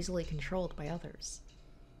cannot be easily controlled by others.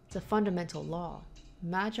 It's a fundamental law.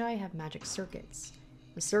 Magi have magic circuits.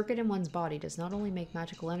 The circuit in one's body does not only make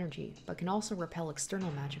magical energy, but can also repel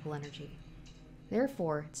external magical energy.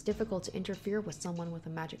 Therefore, it's difficult to interfere with someone with a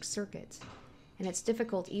magic circuit, and it's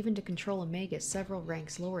difficult even to control a magus several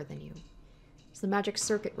ranks lower than you. As the magic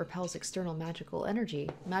circuit repels external magical energy,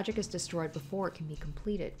 magic is destroyed before it can be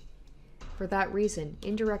completed. For that reason,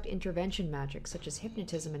 indirect intervention magic such as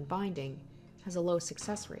hypnotism and binding has a low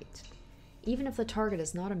success rate. Even if the target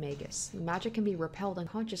is not a magus, the magic can be repelled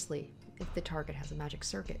unconsciously if the target has a magic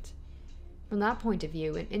circuit. From that point of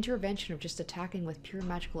view, an intervention of just attacking with pure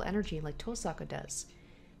magical energy like Tosaka does,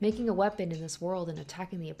 making a weapon in this world and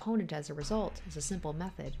attacking the opponent as a result, is a simple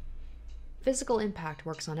method. Physical impact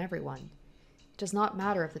works on everyone. It does not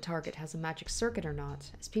matter if the target has a magic circuit or not,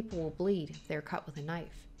 as people will bleed if they are cut with a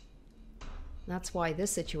knife. That's why this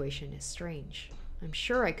situation is strange. I'm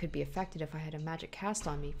sure I could be affected if I had a magic cast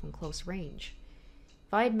on me from close range.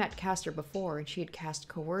 If I had met Castor before and she had cast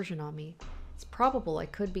coercion on me, it's probable I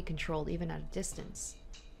could be controlled even at a distance.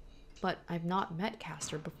 But I've not met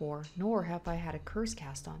Castor before, nor have I had a curse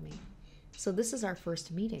cast on me. So this is our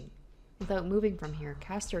first meeting. Without moving from here,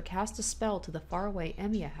 Castor cast a spell to the faraway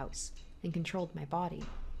Emiya house and controlled my body.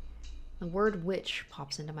 The word witch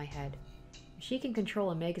pops into my head. If she can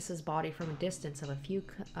control a magus's body from a distance of a few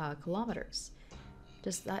kilometers,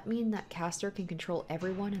 does that mean that Castor can control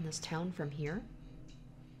everyone in this town from here?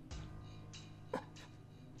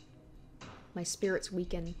 My spirits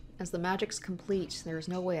weaken. As the magic's complete, there is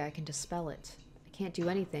no way I can dispel it. I can't do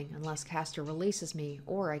anything unless Castor releases me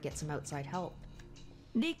or I get some outside help.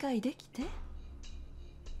 理解できて？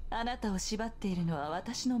あなたを縛っているのは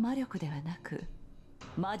私の魔力ではなく、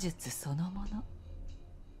魔術そのもの。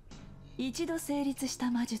一度成立し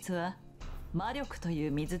た魔術は魔力とい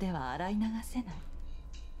う水では洗い流せない。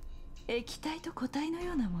液体と固体の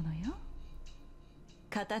ようなものよ。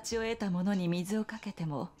形を得たものに水をかけて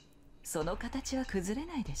も、その形は崩れ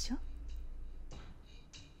ないでしょ。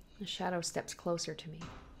The shadow steps closer to me.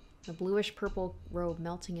 The bluish-purple robe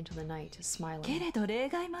melting into the night is smiling. けれど例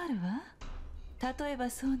外もあるわ。例えば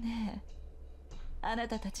そうね。あな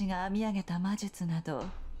たたちが編み上げた魔術など、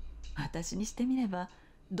私にしてみれば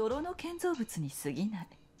泥の建造物に過ぎない。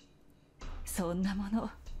そんなもの、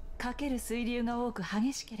かける水流が多く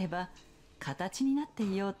激しければ、形になって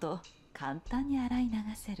いようと簡単に洗い流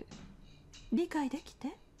せる。理解できて。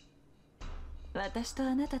私と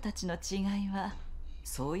あなたたちの違いは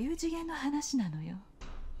そういう次元の話なのよ。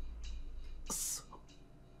そう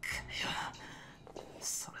かよ。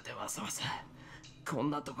それでわざわざこん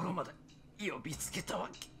なところまで呼びつけたわ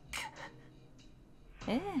けか。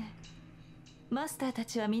ええ、マスターた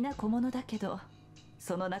ちは皆小物だけど、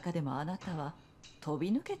その中でもあなたは飛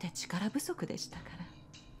び抜けて力不足でしたから。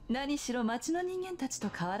何しろ町の人間たちと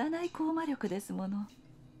変わらない高魔力ですもの。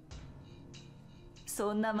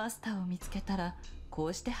そんなマスターを見つけたらこ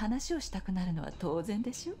うして話をしたくなるのは当然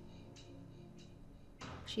でしょ。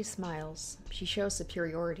 She smiles. She shows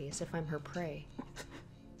superiority as if I'm her prey.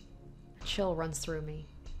 A chill runs through me.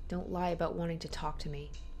 Don't lie about wanting to talk to me.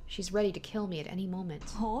 She's ready to kill me at any moment.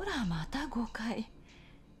 ほらまた誤解。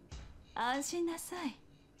安心なさい。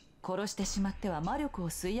殺してしまっては魔力を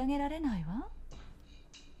吸い上げられないわ。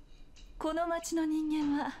この町の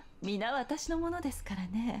人間は皆私のものですから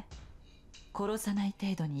ね。殺さない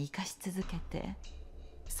程度に生かし続けて、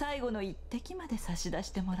最後の一滴まで差し出し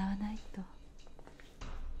てもらわないと。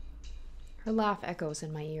 Her laugh echoes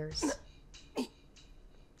in my ears.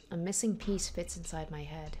 A missing piece fits inside my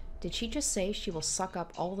head. Did she just say she will suck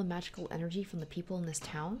up all the magical energy from the people in this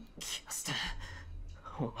town? キャスタ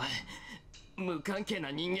ー、お前無関係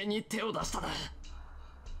な人間に手を出したな。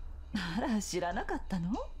あら、知らなかった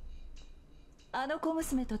の？あの小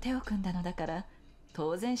娘と手を組んだのだから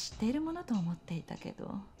当然知っているものと思っていたけ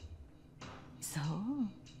ど。そ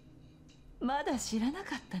う、まだ知らな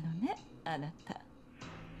かったのね、あなた。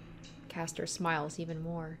 Castor smiles even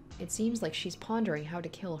more. It seems like she's pondering how to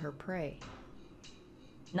kill her prey.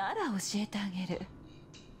 なら教えてあげる。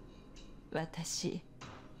私、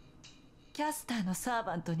キャスターのサー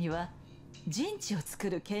バントには陣地を作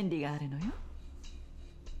る権利があるのよ。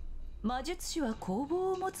魔術師は工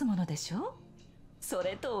房を持つものでしょ。そ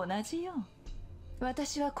れと同じよ。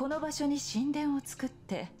私はこの場所に神殿を作っ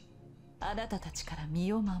てあなたたちから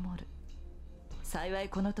身を守る。幸い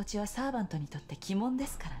この土地はサーバントにとって鬼門で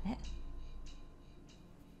すからね。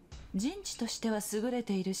陣地としては優れ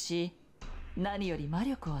ているし、何より魔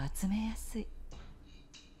力を集めやすい。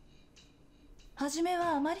初め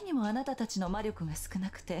はあまりにもあなたたちの魔力が少な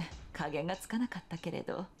くて加減がつかなかったけれ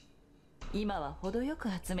ど、今は程よく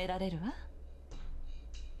集められるわ。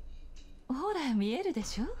ほら見えるで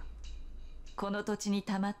しょ。この土地に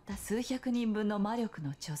溜まった数百人分の魔力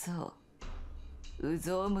の貯蔵、有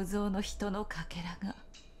象無象の人のかけらが。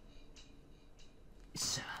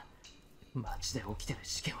じゃあ町で起きてる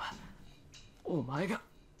事件はお前が。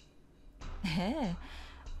ええ、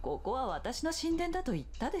ここは私の神殿だと言っ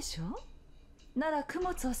たでしょ。なら供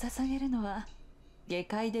物を捧げるのは下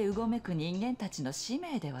界でうごめく人間たちの使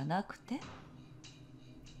命ではなくて。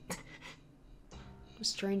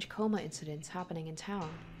 Strange coma incidents happening in town.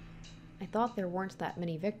 I thought there weren't that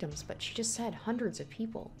many victims, but she just said hundreds of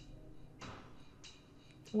people.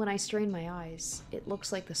 When I strain my eyes, it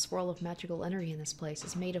looks like the swirl of magical energy in this place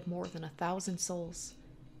is made of more than 1,000 souls.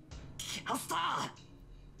 キャスター。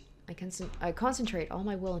I concentrate all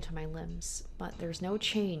my will into my limbs, but there's no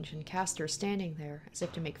change in Castor standing there as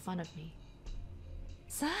if to make fun of me.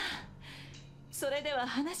 さあ、それでは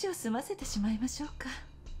話を済ませてしまいましょうか。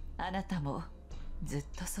あなたもずっ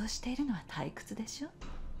とそうしているのは退屈でしょ。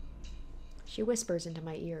 She whispers into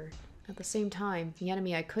my ear. At the same time, the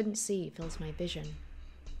enemy I couldn't see fills my vision.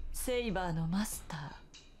 セイバーのマスター、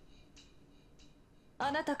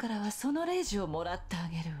あなたからはそのレイジをもらってあ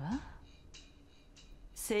げるわ。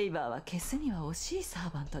セイバーは消すには惜しいサ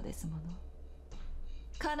ーバントですもの。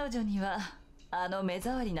彼女にはあの目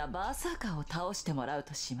障りなバーサーカーを倒してもらう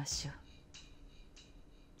としましょう。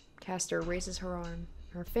 Castor raises her arm.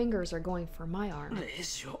 Her fingers are going for my arm. レイ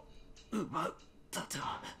ジを奪ったと。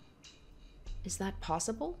Is that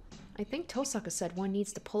possible? I think Tosaka said one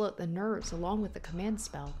needs to pull out the nerves along with the command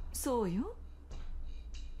spell. そうよ。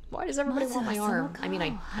 Why does everybody want my arm? I mean,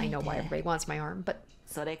 I know why まずはその皮を剥いて。 everybody wants my arm, but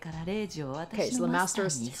それからレイジを okay, 私 so の the マスタ master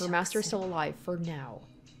ーに is 移 her 植 master is する。 still alive for now.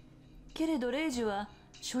 けれどレイジは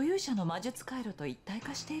所有者の魔術回路と一体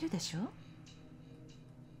化しているでしょ。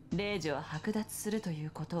レイジを剥奪するとい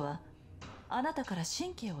うことはあなたから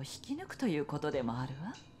神経を引き抜くということでもある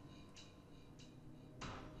わ。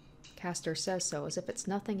 Castor says so as if it's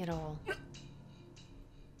nothing at all.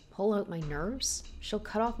 Pull out my nerves? She'll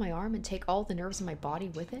cut off my arm and take all the nerves in my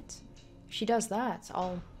body with it? If she does that,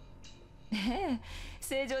 I'll... ええ、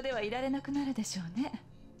正常ではいられなくなるでしょうね。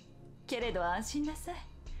けれど安心なさい。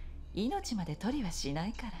命まで取りはしな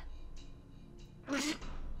いから。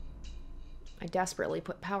 I desperately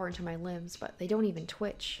put power into my limbs, but they don't even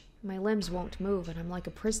twitch. My limbs won't move, and I'm like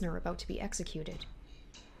a prisoner about to be executed.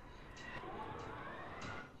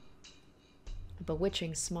 A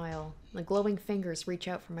bewitching smile. The glowing fingers reach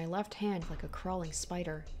out from my left hand like a crawling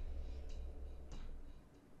spider.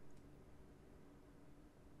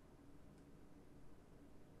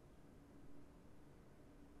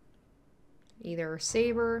 Either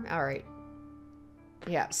Saber... Alright.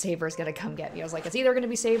 Yeah, Saber's gonna come get me. I was like, it's either gonna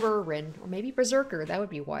be Saber or Rin, or maybe Berserker. That would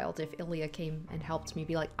be wild if Ilya came and helped me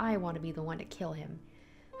be like, I want to be the one to kill him.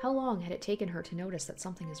 How long had it taken her to notice that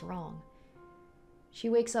something is wrong? She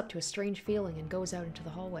wakes up to a strange feeling and goes out into the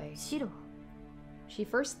hallway. Shiro. She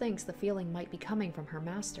first thinks the feeling might be coming from her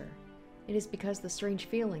master. It is because the strange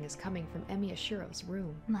feeling is coming from Emi Ashiro's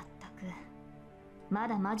room. まったく。ま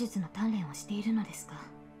だ魔術の鍛錬をしているのですか?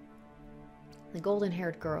 The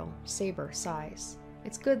golden-haired girl, Saber, sighs.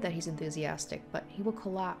 It's good that he's enthusiastic, but he will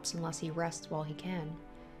collapse unless he rests while he can.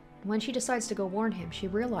 And when she decides to go warn him, she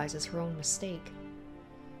realizes her own mistake.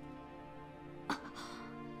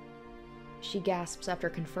 She gasps after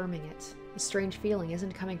confirming it. The strange feeling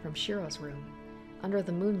isn't coming from Shiro's room. Under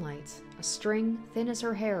the moonlight, a string, thin as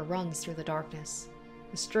her hair, runs through the darkness.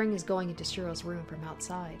 The string is going into Shiro's room from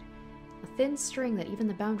outside. A thin string that even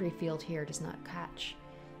the boundary field here does not catch.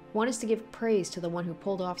 One is to give praise to the one who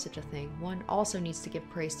pulled off such a thing. One also needs to give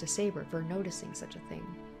praise to Saber for noticing such a thing.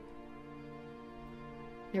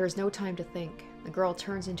 There is no time to think. The girl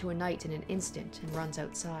turns into a knight in an instant and runs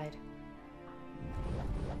outside.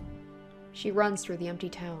 She runs through the empty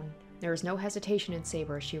town. There is no hesitation in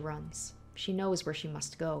Saber as she runs. She knows where she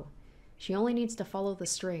must go. She only needs to follow the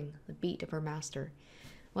string, the beat of her master.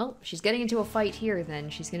 Well, if she's getting into a fight here, then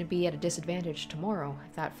she's going to be at a disadvantage tomorrow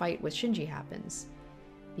if that fight with Shinji happens.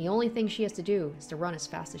 The only thing she has to do is to run as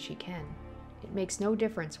fast as she can. It makes no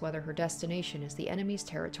difference whether her destination is the enemy's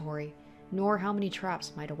territory, nor how many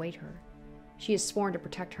traps might await her. She is sworn to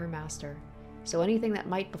protect her master, so anything that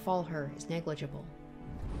might befall her is negligible.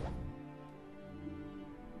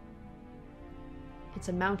 It's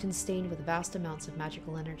a mountain stained with vast amounts of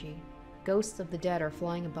magical energy. Ghosts of the dead are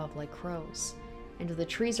flying above like crows, and the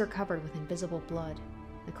trees are covered with invisible blood.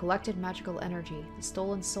 The collected magical energy, the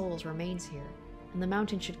stolen souls, remains here, and the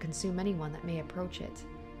mountain should consume anyone that may approach it.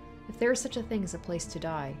 If there is such a thing as a place to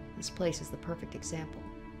die, this place is the perfect example.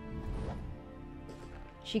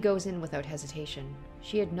 She goes in without hesitation.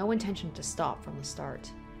 She had no intention to stop from the start.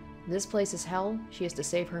 This place is hell, she has to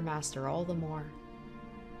save her master all the more.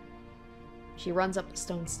 She runs up the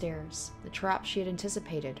stone stairs. The traps she had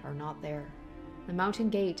anticipated are not there. The mountain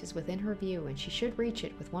gate is within her view, and she should reach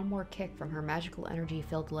it with one more kick from her magical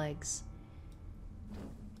energy-filled legs.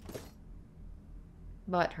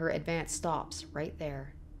 But her advance stops right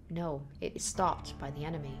there. No, it is stopped by the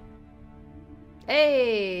enemy.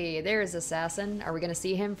 Hey, there's Assassin. Are we going to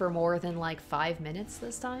see him for more than like 5 minutes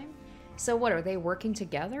this time? So what, are they working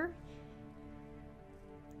together?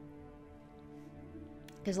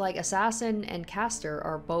 Because like Assassin and Caster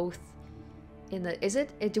are both in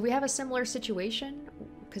the... do we have a similar situation?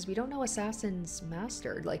 Because we don't know Assassin's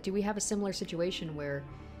master. Like, do we have a similar situation where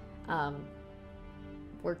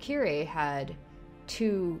Kirei had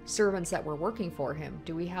 2 servants that were working for him?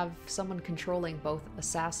 Do we have someone controlling both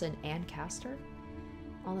Assassin and Caster?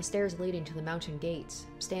 On the stairs leading to the mountain gate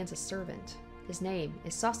stands a servant. His name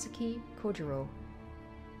is Sasaki Kojiro.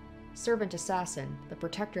 Servant Assassin, the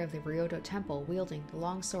protector of the Ryodo Temple, wielding the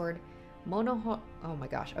longsword Monohoshizo.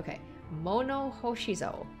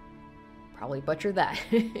 Probably butchered that.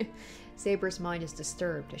 Saber's mind is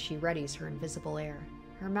disturbed as she readies her invisible air.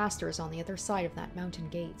 Her master is on the other side of that mountain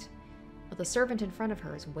gate. But the servant in front of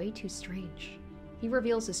her is way too strange. He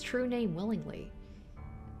reveals his true name willingly.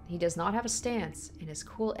 He does not have a stance, and his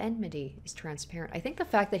cool enmity is transparent. I think the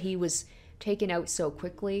fact that he was taken out so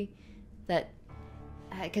quickly, that...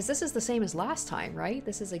 because this is the same as last time, right?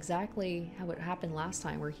 This is exactly how it happened last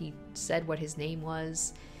time, where he said what his name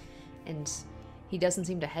was, and he doesn't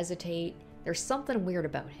seem to hesitate. There's something weird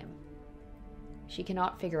about him. She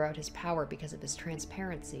cannot figure out his power because of his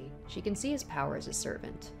transparency. She can see his power as a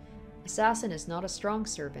servant. Assassin is not a strong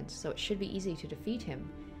servant, so it should be easy to defeat him,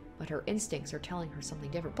 but her instincts are telling her something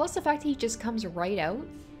different. Plus the fact that he just comes right out.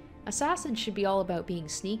 Assassin should be all about being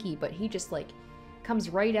sneaky, but he just like comes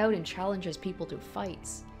right out and challenges people to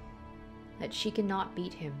fights. That she cannot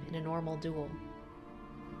beat him in a normal duel.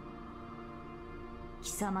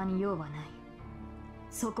 貴様に用はない。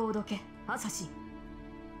そこをどけ、アサシン。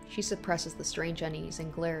 She suppresses the strange unease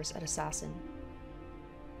and glares at Assassin.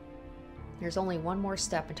 There's only one more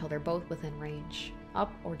step until they're both within range.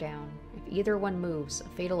 Up or down. If either one moves, a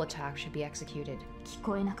fatal attack should be executed. 聞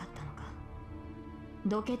こえなかったのか。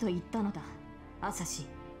どけと言ったのだ、アサシン。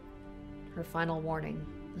 Her final warning.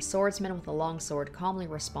 The swordsman with the longsword calmly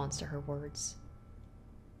responds to her words.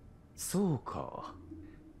 そうか。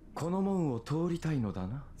この門を通りたいのだ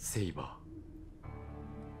な、セイバー。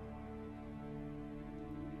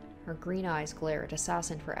 Her green eyes glare at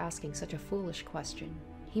Assassin for asking such a foolish question.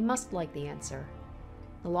 He must like the answer.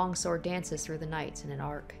 The longsword dances through the night in an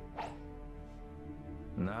arc.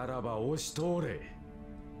 ならば押し通れ。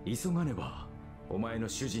急がねばお前の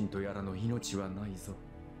主人とやらの命はないぞ。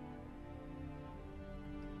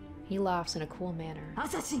 He laughs in a cool manner. ア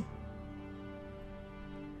サシン。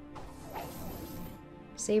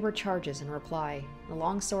 Saber charges in reply. The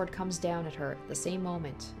longsword comes down at her at the same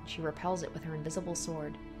moment, and she repels it with her invisible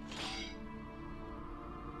sword.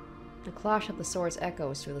 The clash of the swords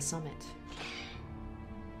echoes through the summit.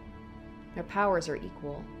 Their powers are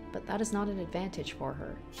equal, but that is not an advantage for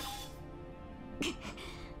her.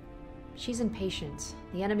 She's impatient.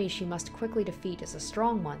 The enemy she must quickly defeat is a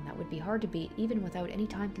strong one that would be hard to beat even without any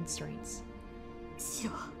time constraints. シ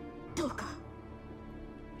ロ、どうか。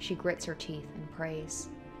 She grits her teeth and prays.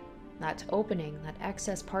 That opening, that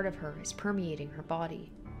excess part of her, is permeating her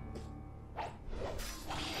body.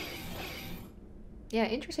 Yeah,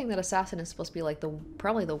 interesting that Assassin is supposed to be like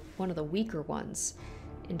probably one of the weaker ones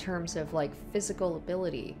in terms of like physical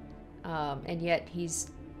ability, and yet he's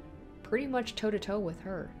pretty much toe-to-toe with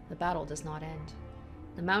her. The battle does not end.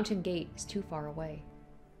 The mountain gate is too far away.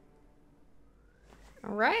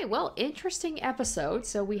 Alright, well, interesting episode.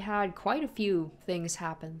 So we had quite a few things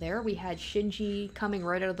happen there. We had Shinji coming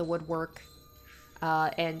right out of the woodwork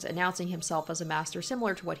and announcing himself as a master,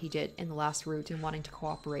 similar to what he did in the last route and wanting to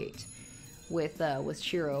cooperate with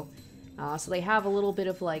Shiro. So they have a little bit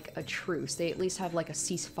of like a truce. They at least have like a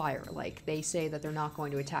ceasefire. Like they say that they're not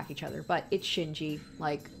going to attack each other, but it's Shinji.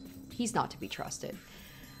 Like, he's not to be trusted.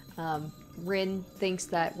 Rin thinks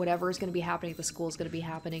that whatever is going to be happening at the school is going to be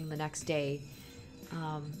happening the next day.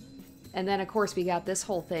 And then, of course, we got this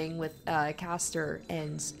whole thing with Castor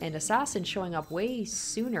and Assassin showing up way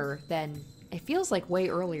sooner than... It feels like way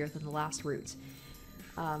earlier than the last route.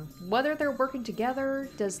 Whether they're working together,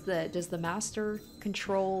 does the Master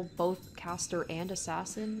control both Castor and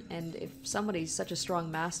Assassin? And if somebody's such a strong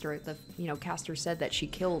Master, Castor said that she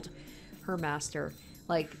killed her Master,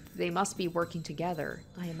 like, they must be working together,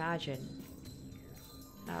 I imagine.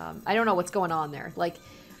 I don't know what's going on there. Like,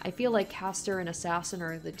 I feel like Castor and Assassin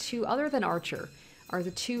are the two, other than Archer, are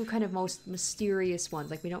the two kind of most mysterious ones.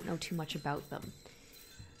 Like, we don't know too much about them.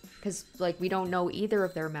 Because, like, we don't know either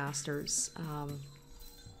of their masters.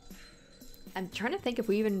 I'm trying to think if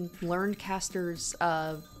we even learned Castor's,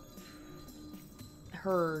 what's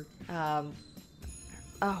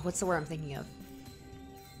the word I'm thinking of?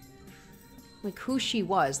 Like, who she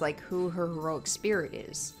was, like, who her heroic spirit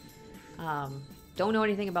is. Don't know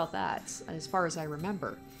anything about that, as far as I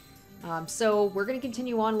remember. So we're going to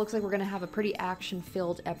continue on. Looks like we're going to have a pretty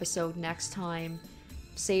action-filled episode next time.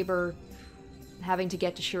 Saber having to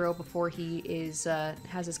get to Shiro before he is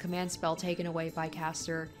has his command spell taken away by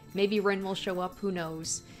Castor. Maybe Rin will show up, who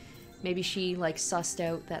knows. Maybe she, like, sussed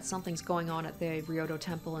out that something's going on at the Ryodo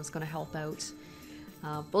Temple and is going to help out.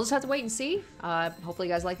 We'll just have to wait and see. Hopefully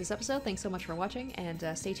you guys like this episode. Thanks so much for watching, and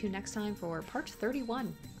stay tuned next time for part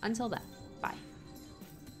 31. Until then, bye.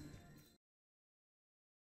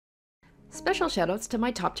 Special shoutouts to my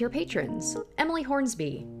top tier patrons: Emily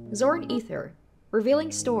Hornsby, Zoran Ether,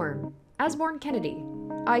 Revealing Storm, Asborn Kennedy,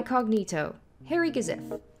 iCognito, Harry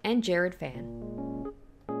Gazif, and Jared Fan.